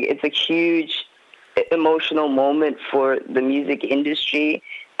I think it's a huge emotional moment for the music industry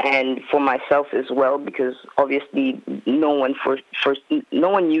and for myself as well, because obviously no one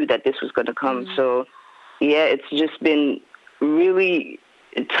knew that this was going to come. Mm-hmm. So, yeah, it's just been really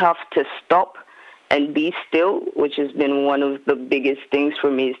tough to stop and be still, which has been one of the biggest things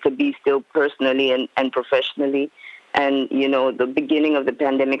for me, is to be still personally and professionally. And, the beginning of the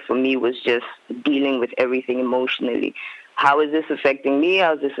pandemic for me was just dealing with everything emotionally. How is this affecting me?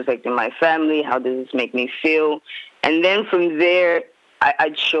 How is this affecting my family? How does this make me feel? And then from there,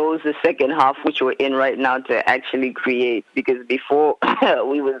 I chose the second half, which we're in right now, to actually create, because before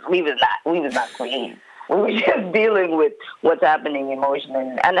we was not creating. We were just dealing with what's happening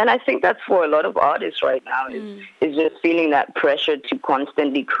emotionally. And I think that's for a lot of artists right now, is just feeling that pressure to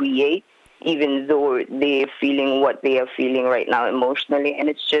constantly create, even though they're feeling what they are feeling right now emotionally.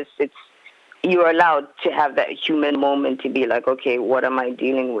 And you're allowed to have that human moment to be like, okay, what am I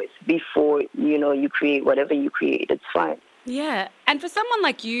dealing with? Before, you create whatever you create, it's fine. Yeah. And for someone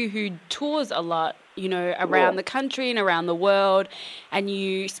like you who tours a lot, around the country and around the world, and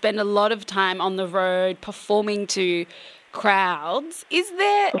you spend a lot of time on the road performing to crowds, is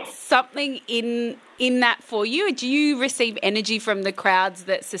there something in that for you? Do you receive energy from the crowds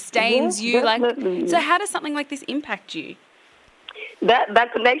that sustains you? Definitely. So how does something like this impact you?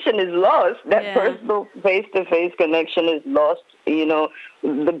 That connection is lost. That personal face-to-face connection is lost.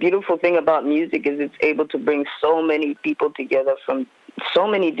 The beautiful thing about music is it's able to bring so many people together from so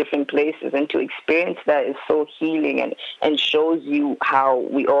many different places, and to experience that is so healing and shows you how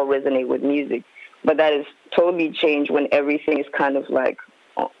we all resonate with music. But that is totally changed when everything is kind of like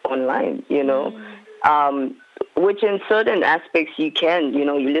online, which in certain aspects you can,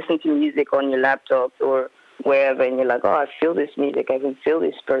 you listen to music on your laptop or wherever, and you're like, oh, I feel this music, I can feel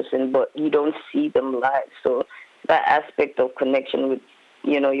this person, but you don't see them live. So that aspect of connection with,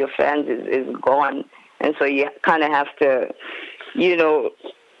 your fans is gone. And so you kind of have to,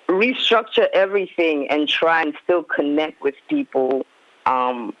 restructure everything and try and still connect with people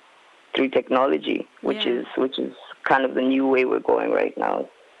through technology, which is kind of the new way we're going right now.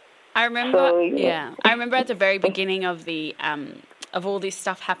 I remember, I remember at the very beginning of the of all this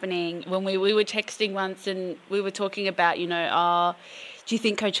stuff happening, when we were texting once and we were talking about, do you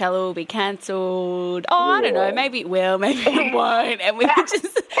think Coachella will be cancelled? Oh, I don't know, maybe it will, maybe it won't. And we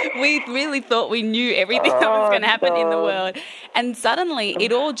we really thought we knew everything that was going to happen in the world. And suddenly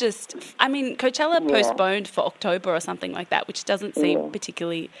it all Coachella postponed for October or something like that, which doesn't seem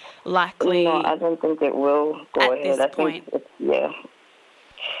particularly likely. No, I don't think it will go ahead. This point.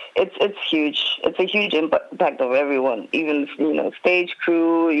 It's huge. It's a huge impact of everyone, even, stage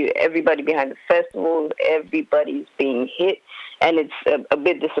crew, everybody behind the festival, everybody's being hit. And it's a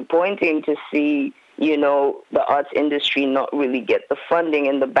bit disappointing to see, the arts industry not really get the funding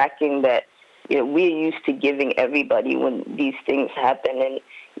and the backing that, we're used to giving everybody when these things happen. And,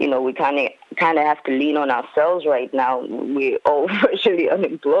 we kind of have to lean on ourselves right now. We're all virtually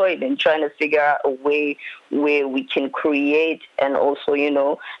unemployed and trying to figure out a way where we can create and also,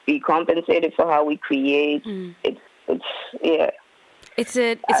 be compensated for how we create. It's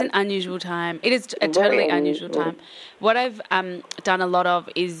an unusual time. It is a totally unusual time. What I've done a lot of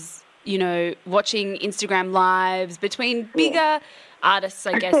is, watching Instagram lives between bigger artists,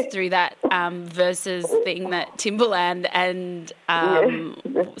 I guess, through that versus thing that Timbaland and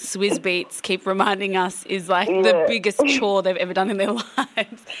Swizz Beatz keep reminding us is like the biggest chore they've ever done in their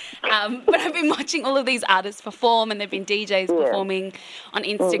lives. But I've been watching all of these artists perform, and there've been DJs performing on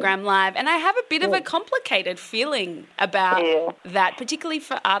Instagram Live, and I have a bit of a complicated feeling about that, particularly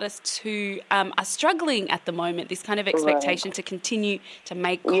for artists who are struggling at the moment, this kind of expectation to continue to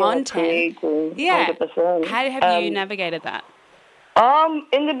make content. 100%. How have you navigated that?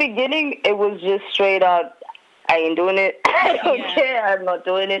 In the beginning, it was just straight up, I ain't doing it. I don't care. I'm not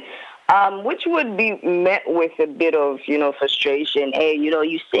doing it. Which would be met with a bit of, frustration. Hey,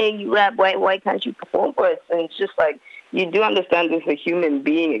 you sing, you rap, why can't you perform for us? And it's just like, you do understand this is a human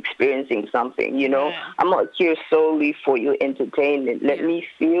being experiencing something, I'm not here solely for your entertainment. Let me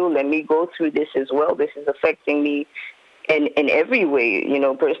feel, let me go through this as well. This is affecting me in every way,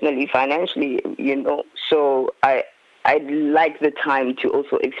 personally, financially, So I'd like the time to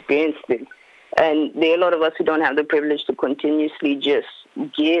also experience this. And there are a lot of us who don't have the privilege to continuously just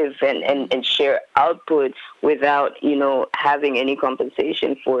give and share output without, having any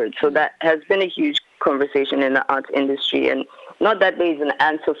compensation for it. So that has been a huge conversation in the arts industry. And not that there's an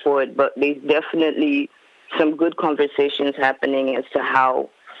answer for it, but there's definitely some good conversations happening as to how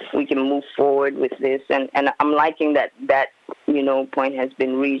we can move forward with this. And I'm liking that point has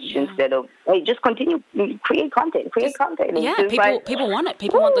been reached instead of, hey, just continue, create content. People want it.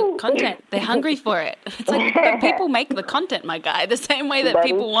 People want the content. They're hungry for it. It's like, but people make the content, my guy. The same way that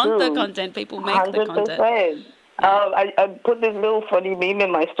people want the content, people make 100%. The content. I put this little funny meme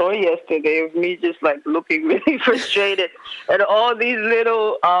in my story yesterday of me just like looking really frustrated at all these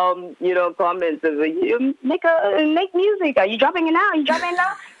little, comments of like, make music. Are you dropping it now? Are you dropping it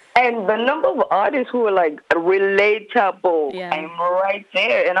now? And the number of artists who are like relatable, I'm right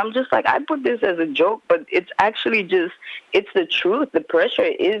there. And I'm just like, I put this as a joke, but it's actually it's the truth. The pressure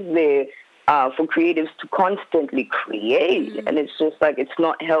is there for creatives to constantly create. And it's just like, it's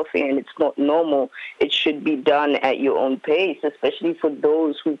not healthy and it's not normal. It should be done at your own pace, especially for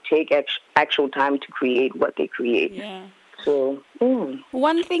those who take actual time to create what they create. Yeah. So,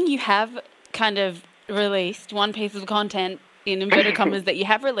 one thing you have kind of released, one piece of content in inverted commas that you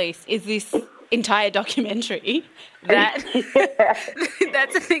have released is this entire documentary that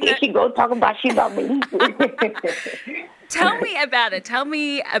that's a thing that you go talk about me. Tell me about it. Tell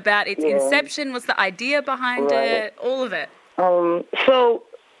me about its inception. What's the idea behind it? All of it. So,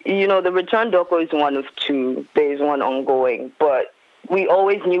 the Return doco is one of two. There is one ongoing, but we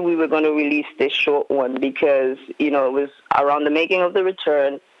always knew we were going to release this short one because, it was around the making of The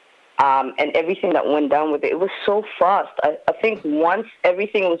Return. And everything that went down with it. It was so fast. I think once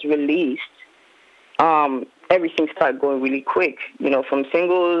everything was released, everything started going really quick. From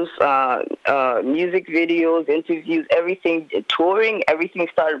singles, music videos, interviews, everything, touring, everything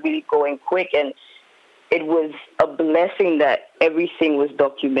started really going quick. And it was a blessing that everything was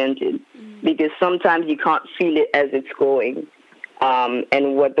documented because sometimes you can't feel it as it's going.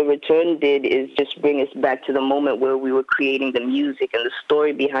 And what The Return did is just bring us back to the moment where we were creating the music and the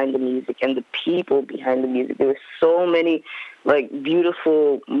story behind the music and the people behind the music. There were so many,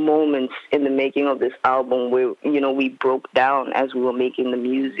 beautiful moments in the making of this album where, we broke down as we were making the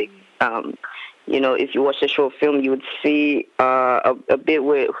music. If you watch the short film, you would see a bit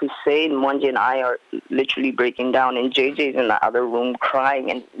where Hussein, Monji, and I are literally breaking down, and JJ's in the other room crying,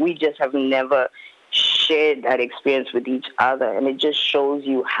 and we just have never shared that experience with each other. And it just shows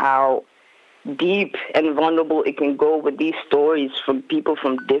you how deep and vulnerable it can go with these stories from people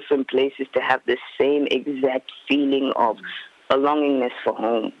from different places to have the same exact feeling of belongingness for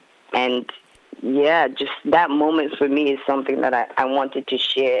home. And just that moment for me is something that I wanted to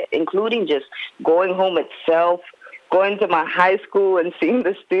share, including just going home itself, going to my high school and seeing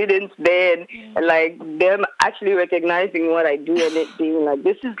the students there and them actually recognizing what I do and it being like,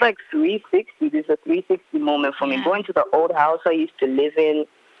 this is like 360. This is a 360 moment for me. Going to the old house I used to live in,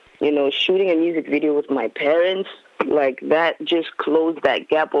 shooting a music video with my parents, that just closed that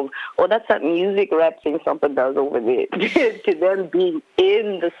gap of, that's that music rap thing Sampa does over there. To them being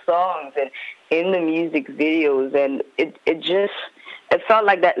in the songs and in the music videos. And it felt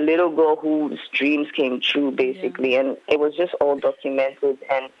like that little girl whose dreams came true, basically, and it was just all documented.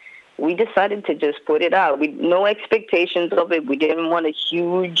 And we decided to just put it out. We no expectations of it. We didn't want a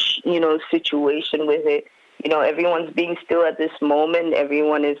huge, situation with it. Everyone's being still at this moment.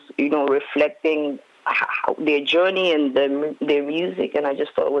 Everyone is, reflecting their journey and their music. And I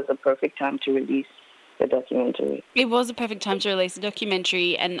just thought it was a perfect time to release the documentary. It was a perfect time to release the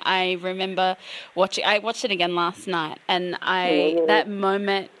documentary, and I remember I watched it again last night, and that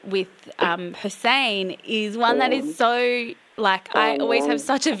moment with Hussein is one that is so, I always have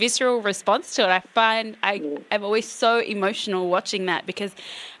such a visceral response to it. I find I'm always so emotional watching that, because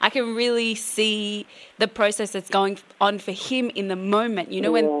I can really see the process that's going on for him in the moment.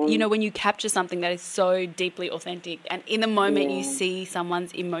 When you capture something that is so deeply authentic, and in the moment you see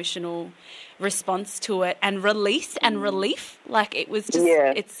someone's emotional response to it and release and relief. It was just,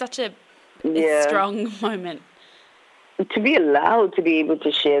 it's such a strong moment. To be allowed to be able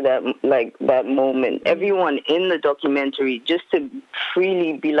to share that, that moment, everyone in the documentary, just to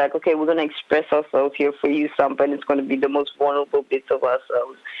freely be like, okay, we're going to express ourselves here for you, Sampa, and it's going to be the most vulnerable bits of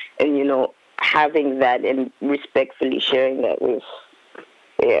ourselves. And, having that and respectfully sharing that with,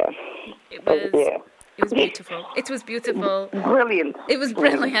 It was beautiful. It was beautiful. Brilliant. It was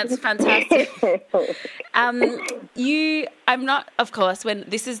brilliant. It's fantastic. I'm not, of course, when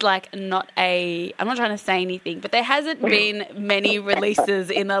this is I'm not trying to say anything, but there hasn't been many releases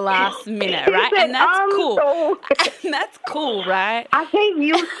in the last minute, right? And that's cool. And that's cool, right? I hate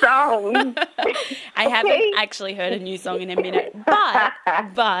new songs. I haven't actually heard a new song in a minute,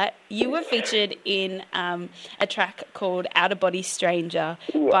 but you were featured in a track called Outer Body Stranger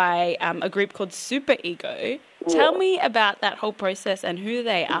by a group called Super Ego. Tell me about that whole process and who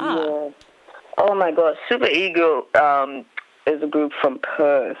they are. Yeah. Oh my God, Super Ego is a group from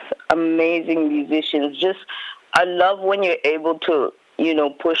Perth. Amazing musicians. I love when you're able to,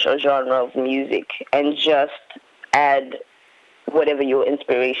 push a genre of music and just add whatever your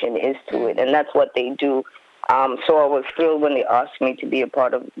inspiration is to it. And that's what they do. So I was thrilled when they asked me to be a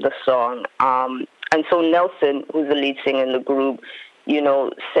part of the song. And so Nelson, who's the lead singer in the group,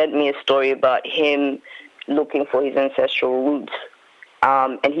 sent me a story about him looking for his ancestral roots.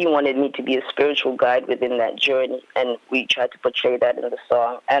 And he wanted me to be a spiritual guide within that journey, and we tried to portray that in the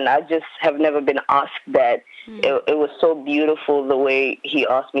song. And I just have never been asked that. It was so beautiful the way he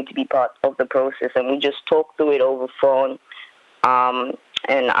asked me to be part of the process, and we just talked through it over phone.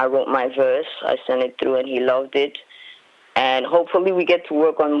 And I wrote my verse, I sent it through, and he loved it. And hopefully we get to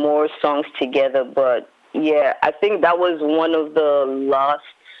work on more songs together. But yeah, I think that was one of the last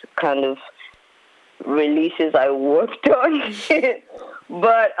kind of releases I worked on.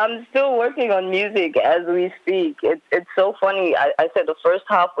 But I'm still working on music as we speak. It's so funny. I said the first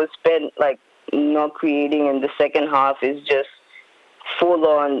half was spent not creating, and the second half is just full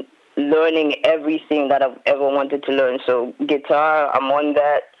on learning everything that I've ever wanted to learn. So guitar, I'm on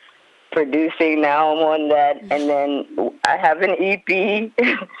that. Producing, now I'm on that. And then I have an EP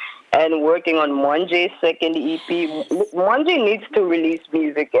and working on Mwanje's second EP. Mwanje needs to release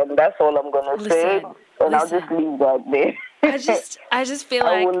music, and that's all I'm going to say. And I'll just leave that there. I just feel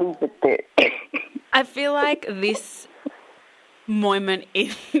I will leave it there. I feel like this moment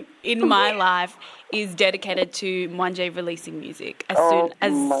in my life is dedicated to Mwanje releasing music as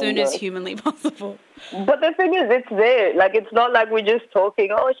soon as humanly possible. But the thing is, it's there. It's not like we're just talking.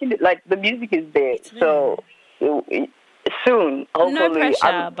 Oh, the music is there. So soon, hopefully. No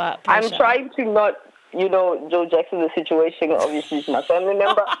pressure, but pressure. I'm trying to not, Joe Jackson, the situation, obviously, is my family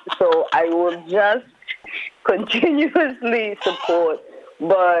member. So I will just continuously support.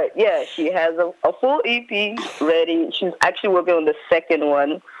 But yeah, she has a full EP ready. She's actually working on the second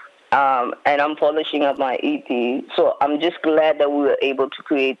one. And I'm polishing up my EP. So I'm just glad that we were able to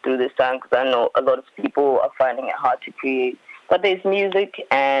create through this time, because I know a lot of people are finding it hard to create. But there's music,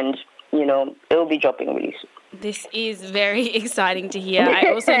 and, it'll be dropping really soon. This is very exciting to hear.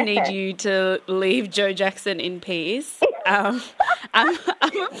 I also need you to leave Joe Jackson in peace. I'm a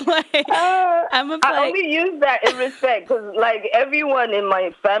play. I only use that in respect, because everyone in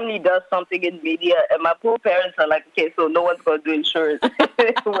my family does something in media, and my poor parents are like, okay, so no one's going to do insurance.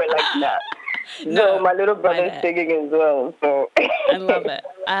 We're like, nah. No, my little brother's singing as well. So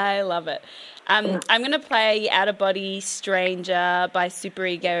I love it. I'm going to play Outer Body Stranger by Super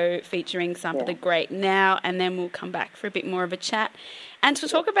Ego featuring Sampa the Great now, and then we'll come back for a bit more of a chat and to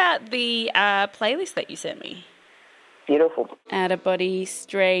talk about the playlist that you sent me. Beautiful. Outer Body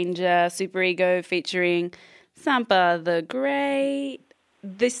Stranger, Super Ego featuring Sampa the Great.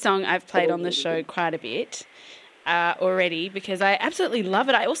 This song I've played on the show quite a bit already, because I absolutely love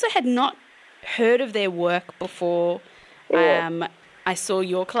it. I also had not heard of their work before I saw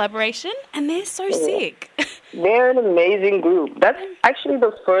your collaboration, and they're so sick. They're an amazing group. That's actually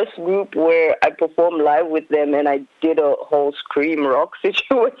the first group where I performed live with them, and I did a whole scream rock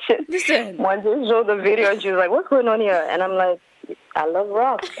situation. Listen. One just showed the video, and she was like, "What's going on here?" And I'm like, "I love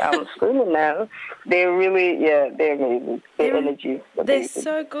rock. I'm screaming now." They're really, they're amazing. Their energy. They're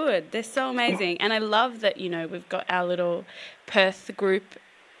so good. They're so amazing. And I love that, we've got our little Perth group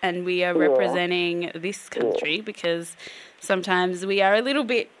and we are representing this country because sometimes we are a little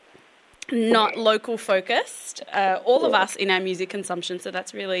bit not local focused, all of us in our music consumption. So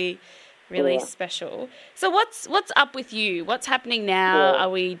that's really, really special. So what's up with you? What's happening now? Are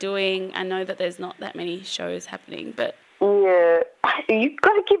we doing, I know that there's not that many shows happening, but... Yeah, you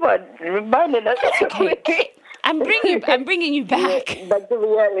gotta keep on reminding us. Okay. I'm bringing you back. Yeah, back to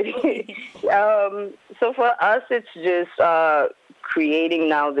reality. So for us, it's just creating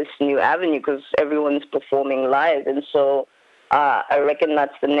now this new avenue because everyone's performing live, and so I reckon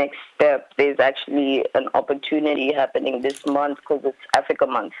that's the next step. There's actually an opportunity happening this month because it's Africa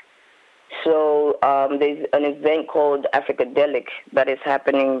Month. So there's an event called Africadelic that is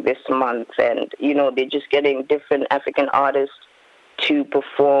happening this month, and they're just getting different African artists to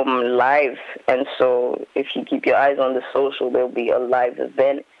perform live. And so if you keep your eyes on the social, there'll be a live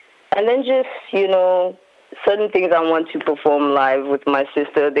event. And then just certain things I want to perform live with my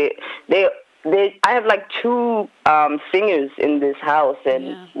sister. I have like two singers in this house,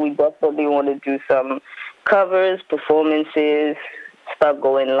 and we definitely want to do some covers, performances. Start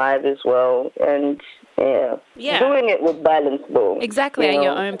going live as well, and doing it with balance though. Exactly, at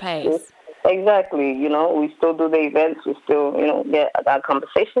your own pace. Exactly, we still do the events, we still, get our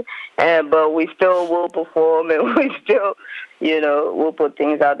conversation, but we still will perform, and we still, we'll put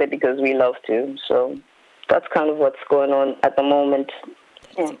things out there because we love to. So that's kind of what's going on at the moment.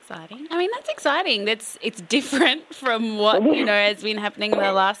 That's exciting. I mean, that's exciting. It's different from what, has been happening in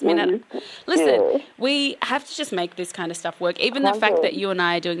the last minute. Listen, we have to just make this kind of stuff work. Even the fact that you and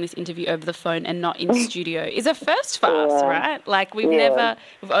I are doing this interview over the phone and not in studio is a first for us, right? Like we've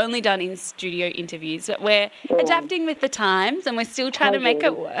only done in studio interviews, but we're adapting with the times and we're still trying to make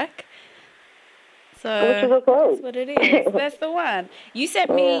it work. So that's what it is. That's the one. You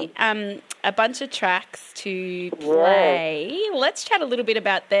sent me a bunch of tracks to play. Yeah. Let's chat a little bit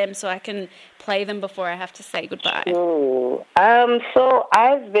about them so I can play them before I have to say goodbye. So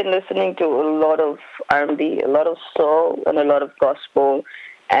I've been listening to a lot of R&B, a lot of soul, and a lot of gospel,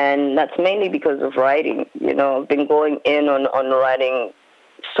 and that's mainly because of writing. I've been going in on writing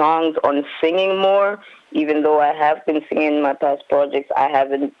songs, on singing more. Even though I have been singing in my past projects, I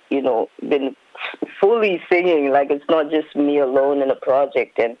haven't, been fully singing. Like, it's not just me alone in a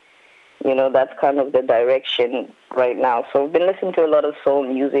project, and that's kind of the direction right now. So I've been listening to a lot of soul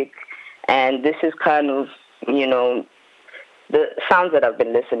music, and this is kind of the sounds that I've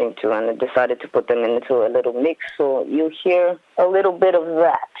been listening to, and I decided to put them into a little mix. So you'll hear a little bit of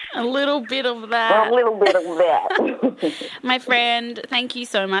that. A little bit of that. A little bit of that. My friend, thank you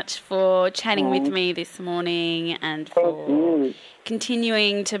so much for chatting with me this morning and for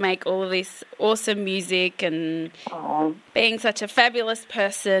continuing to make all of this awesome music and being such a fabulous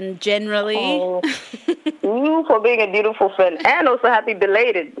person generally. You for being a beautiful friend, and also happy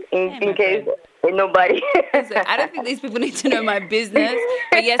belated in case nobody. I don't think these people need to know my business,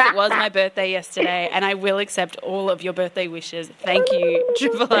 but yes, it was my birthday yesterday, and I will accept all of your birthday wishes. Thank you,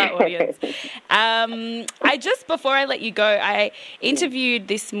 Triple R audience. Before I let you go, I interviewed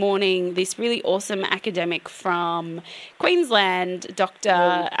this morning this really awesome academic from Queensland,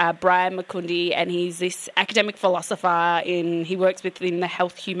 Dr. Brian Makundi, and he's this academic philosopher. He works within the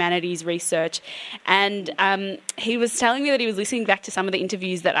health humanities research, and he was telling me that he was listening back to some of the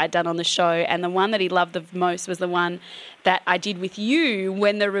interviews that I'd done on the show, and the one that he loved the most was the one that I did with you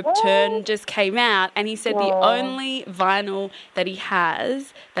when The Return just came out, and he said the only vinyl that he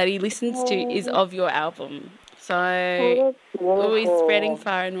has that he listens to is of your album. So always spreading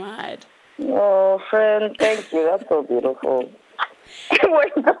far and wide. Oh, friend, thank you. That's so beautiful.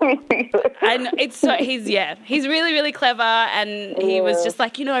 I know, he's really, really clever, and he was just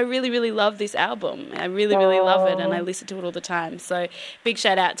like, I really, really love this album. I really, really love it, and I listen to it all the time. So big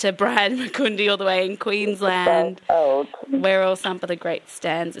shout out to Brian Makundi all the way in Queensland, where all Sampa the Great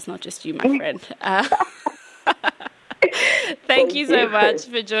stands. It's not just you, my friend. Thank you so much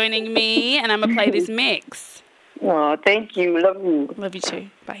for joining me, and I'm going to play this mix. Oh, thank you. Love you. Love you too.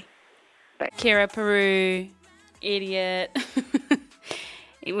 Bye. Kira Peru, idiot.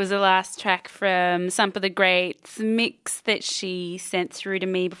 It was the last track from Sampa the Great's mix that she sent through to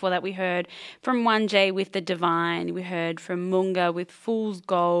me. Before that, we heard from 1J with The Divine. We heard from Munga with Fool's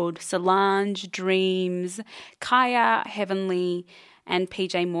Gold, Solange, Dreams, Kaya, Heavenly, and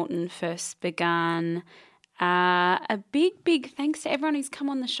PJ Morton, First Begun. A big thanks to everyone who's come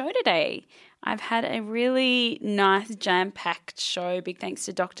on the show today. I've had a really nice jam-packed show. Big thanks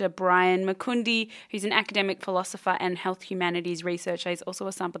to Dr. Brian Makundi, who's an academic philosopher and health humanities researcher. He's also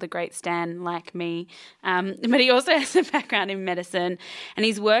a Sampa the Great stan like me, but he also has a background in medicine, and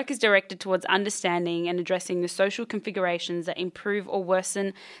his work is directed towards understanding and addressing the social configurations that improve or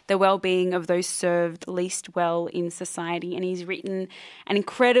worsen the well-being of those served least well in society. And he's written an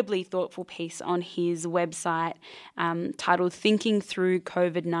incredibly thoughtful piece on his website titled Thinking Through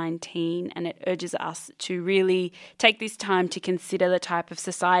COVID-19, and it urges us to really take this time to consider the type of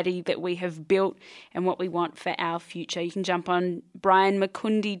society that we have built and what we want for our future. You can jump on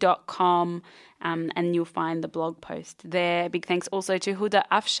brianmakundi.com and you'll find the blog post there. Big thanks also to Hoda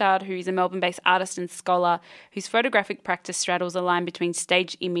Afshar, who is a Melbourne-based artist and scholar whose photographic practice straddles a line between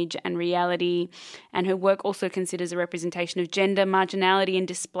stage image and reality, and her work also considers a representation of gender, marginality and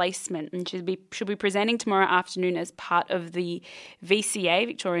displacement, and she'll be presenting tomorrow afternoon as part of the VCA,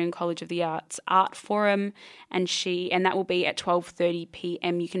 Victorian College of the Arts Art Forum, and that will be at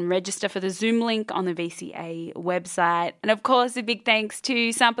 12:30pm. You can register for the Zoom link on the VCA website. And of course, a big thanks to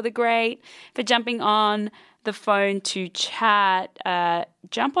Sampa the Great for jumping on the phone to chat.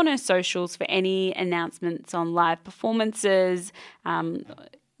 Jump on her socials for any announcements on live performances,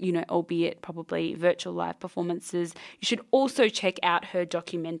 albeit probably virtual live performances. You should also check out her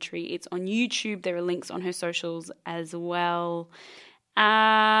documentary. It's on YouTube. There are links on her socials as well.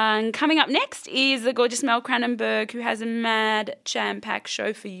 And coming up next is the gorgeous Mel Cranenberg, who has a mad jam-packed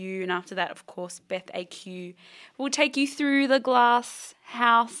show for you. And after that, of course, Beth AQ will take you through the glass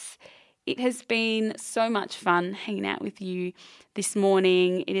house. It has been so much fun hanging out with you this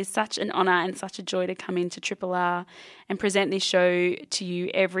morning. It is such an honour and such a joy to come into Triple R and present this show to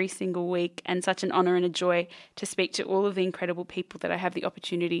you every single week, and such an honour and a joy to speak to all of the incredible people that I have the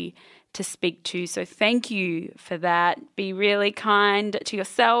opportunity to speak to. So thank you for that. Be really kind to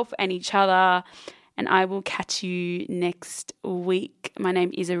yourself and each other, and I will catch you next week. My name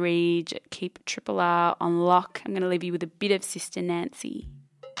is Arij. Keep Triple R on lock. I'm going to leave you with a bit of Sister Nancy.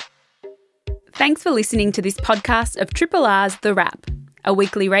 Thanks for listening to this podcast of Triple R's The Wrap, a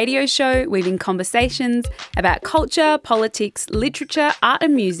weekly radio show weaving conversations about culture, politics, literature, art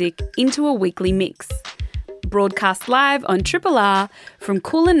and music into a weekly mix. Broadcast live on Triple R from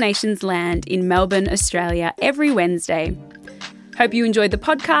Kulin Nations land in Melbourne, Australia every Wednesday. Hope you enjoyed the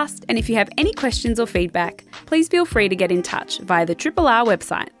podcast, and if you have any questions or feedback, please feel free to get in touch via the Triple R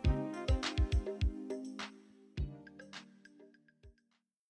website.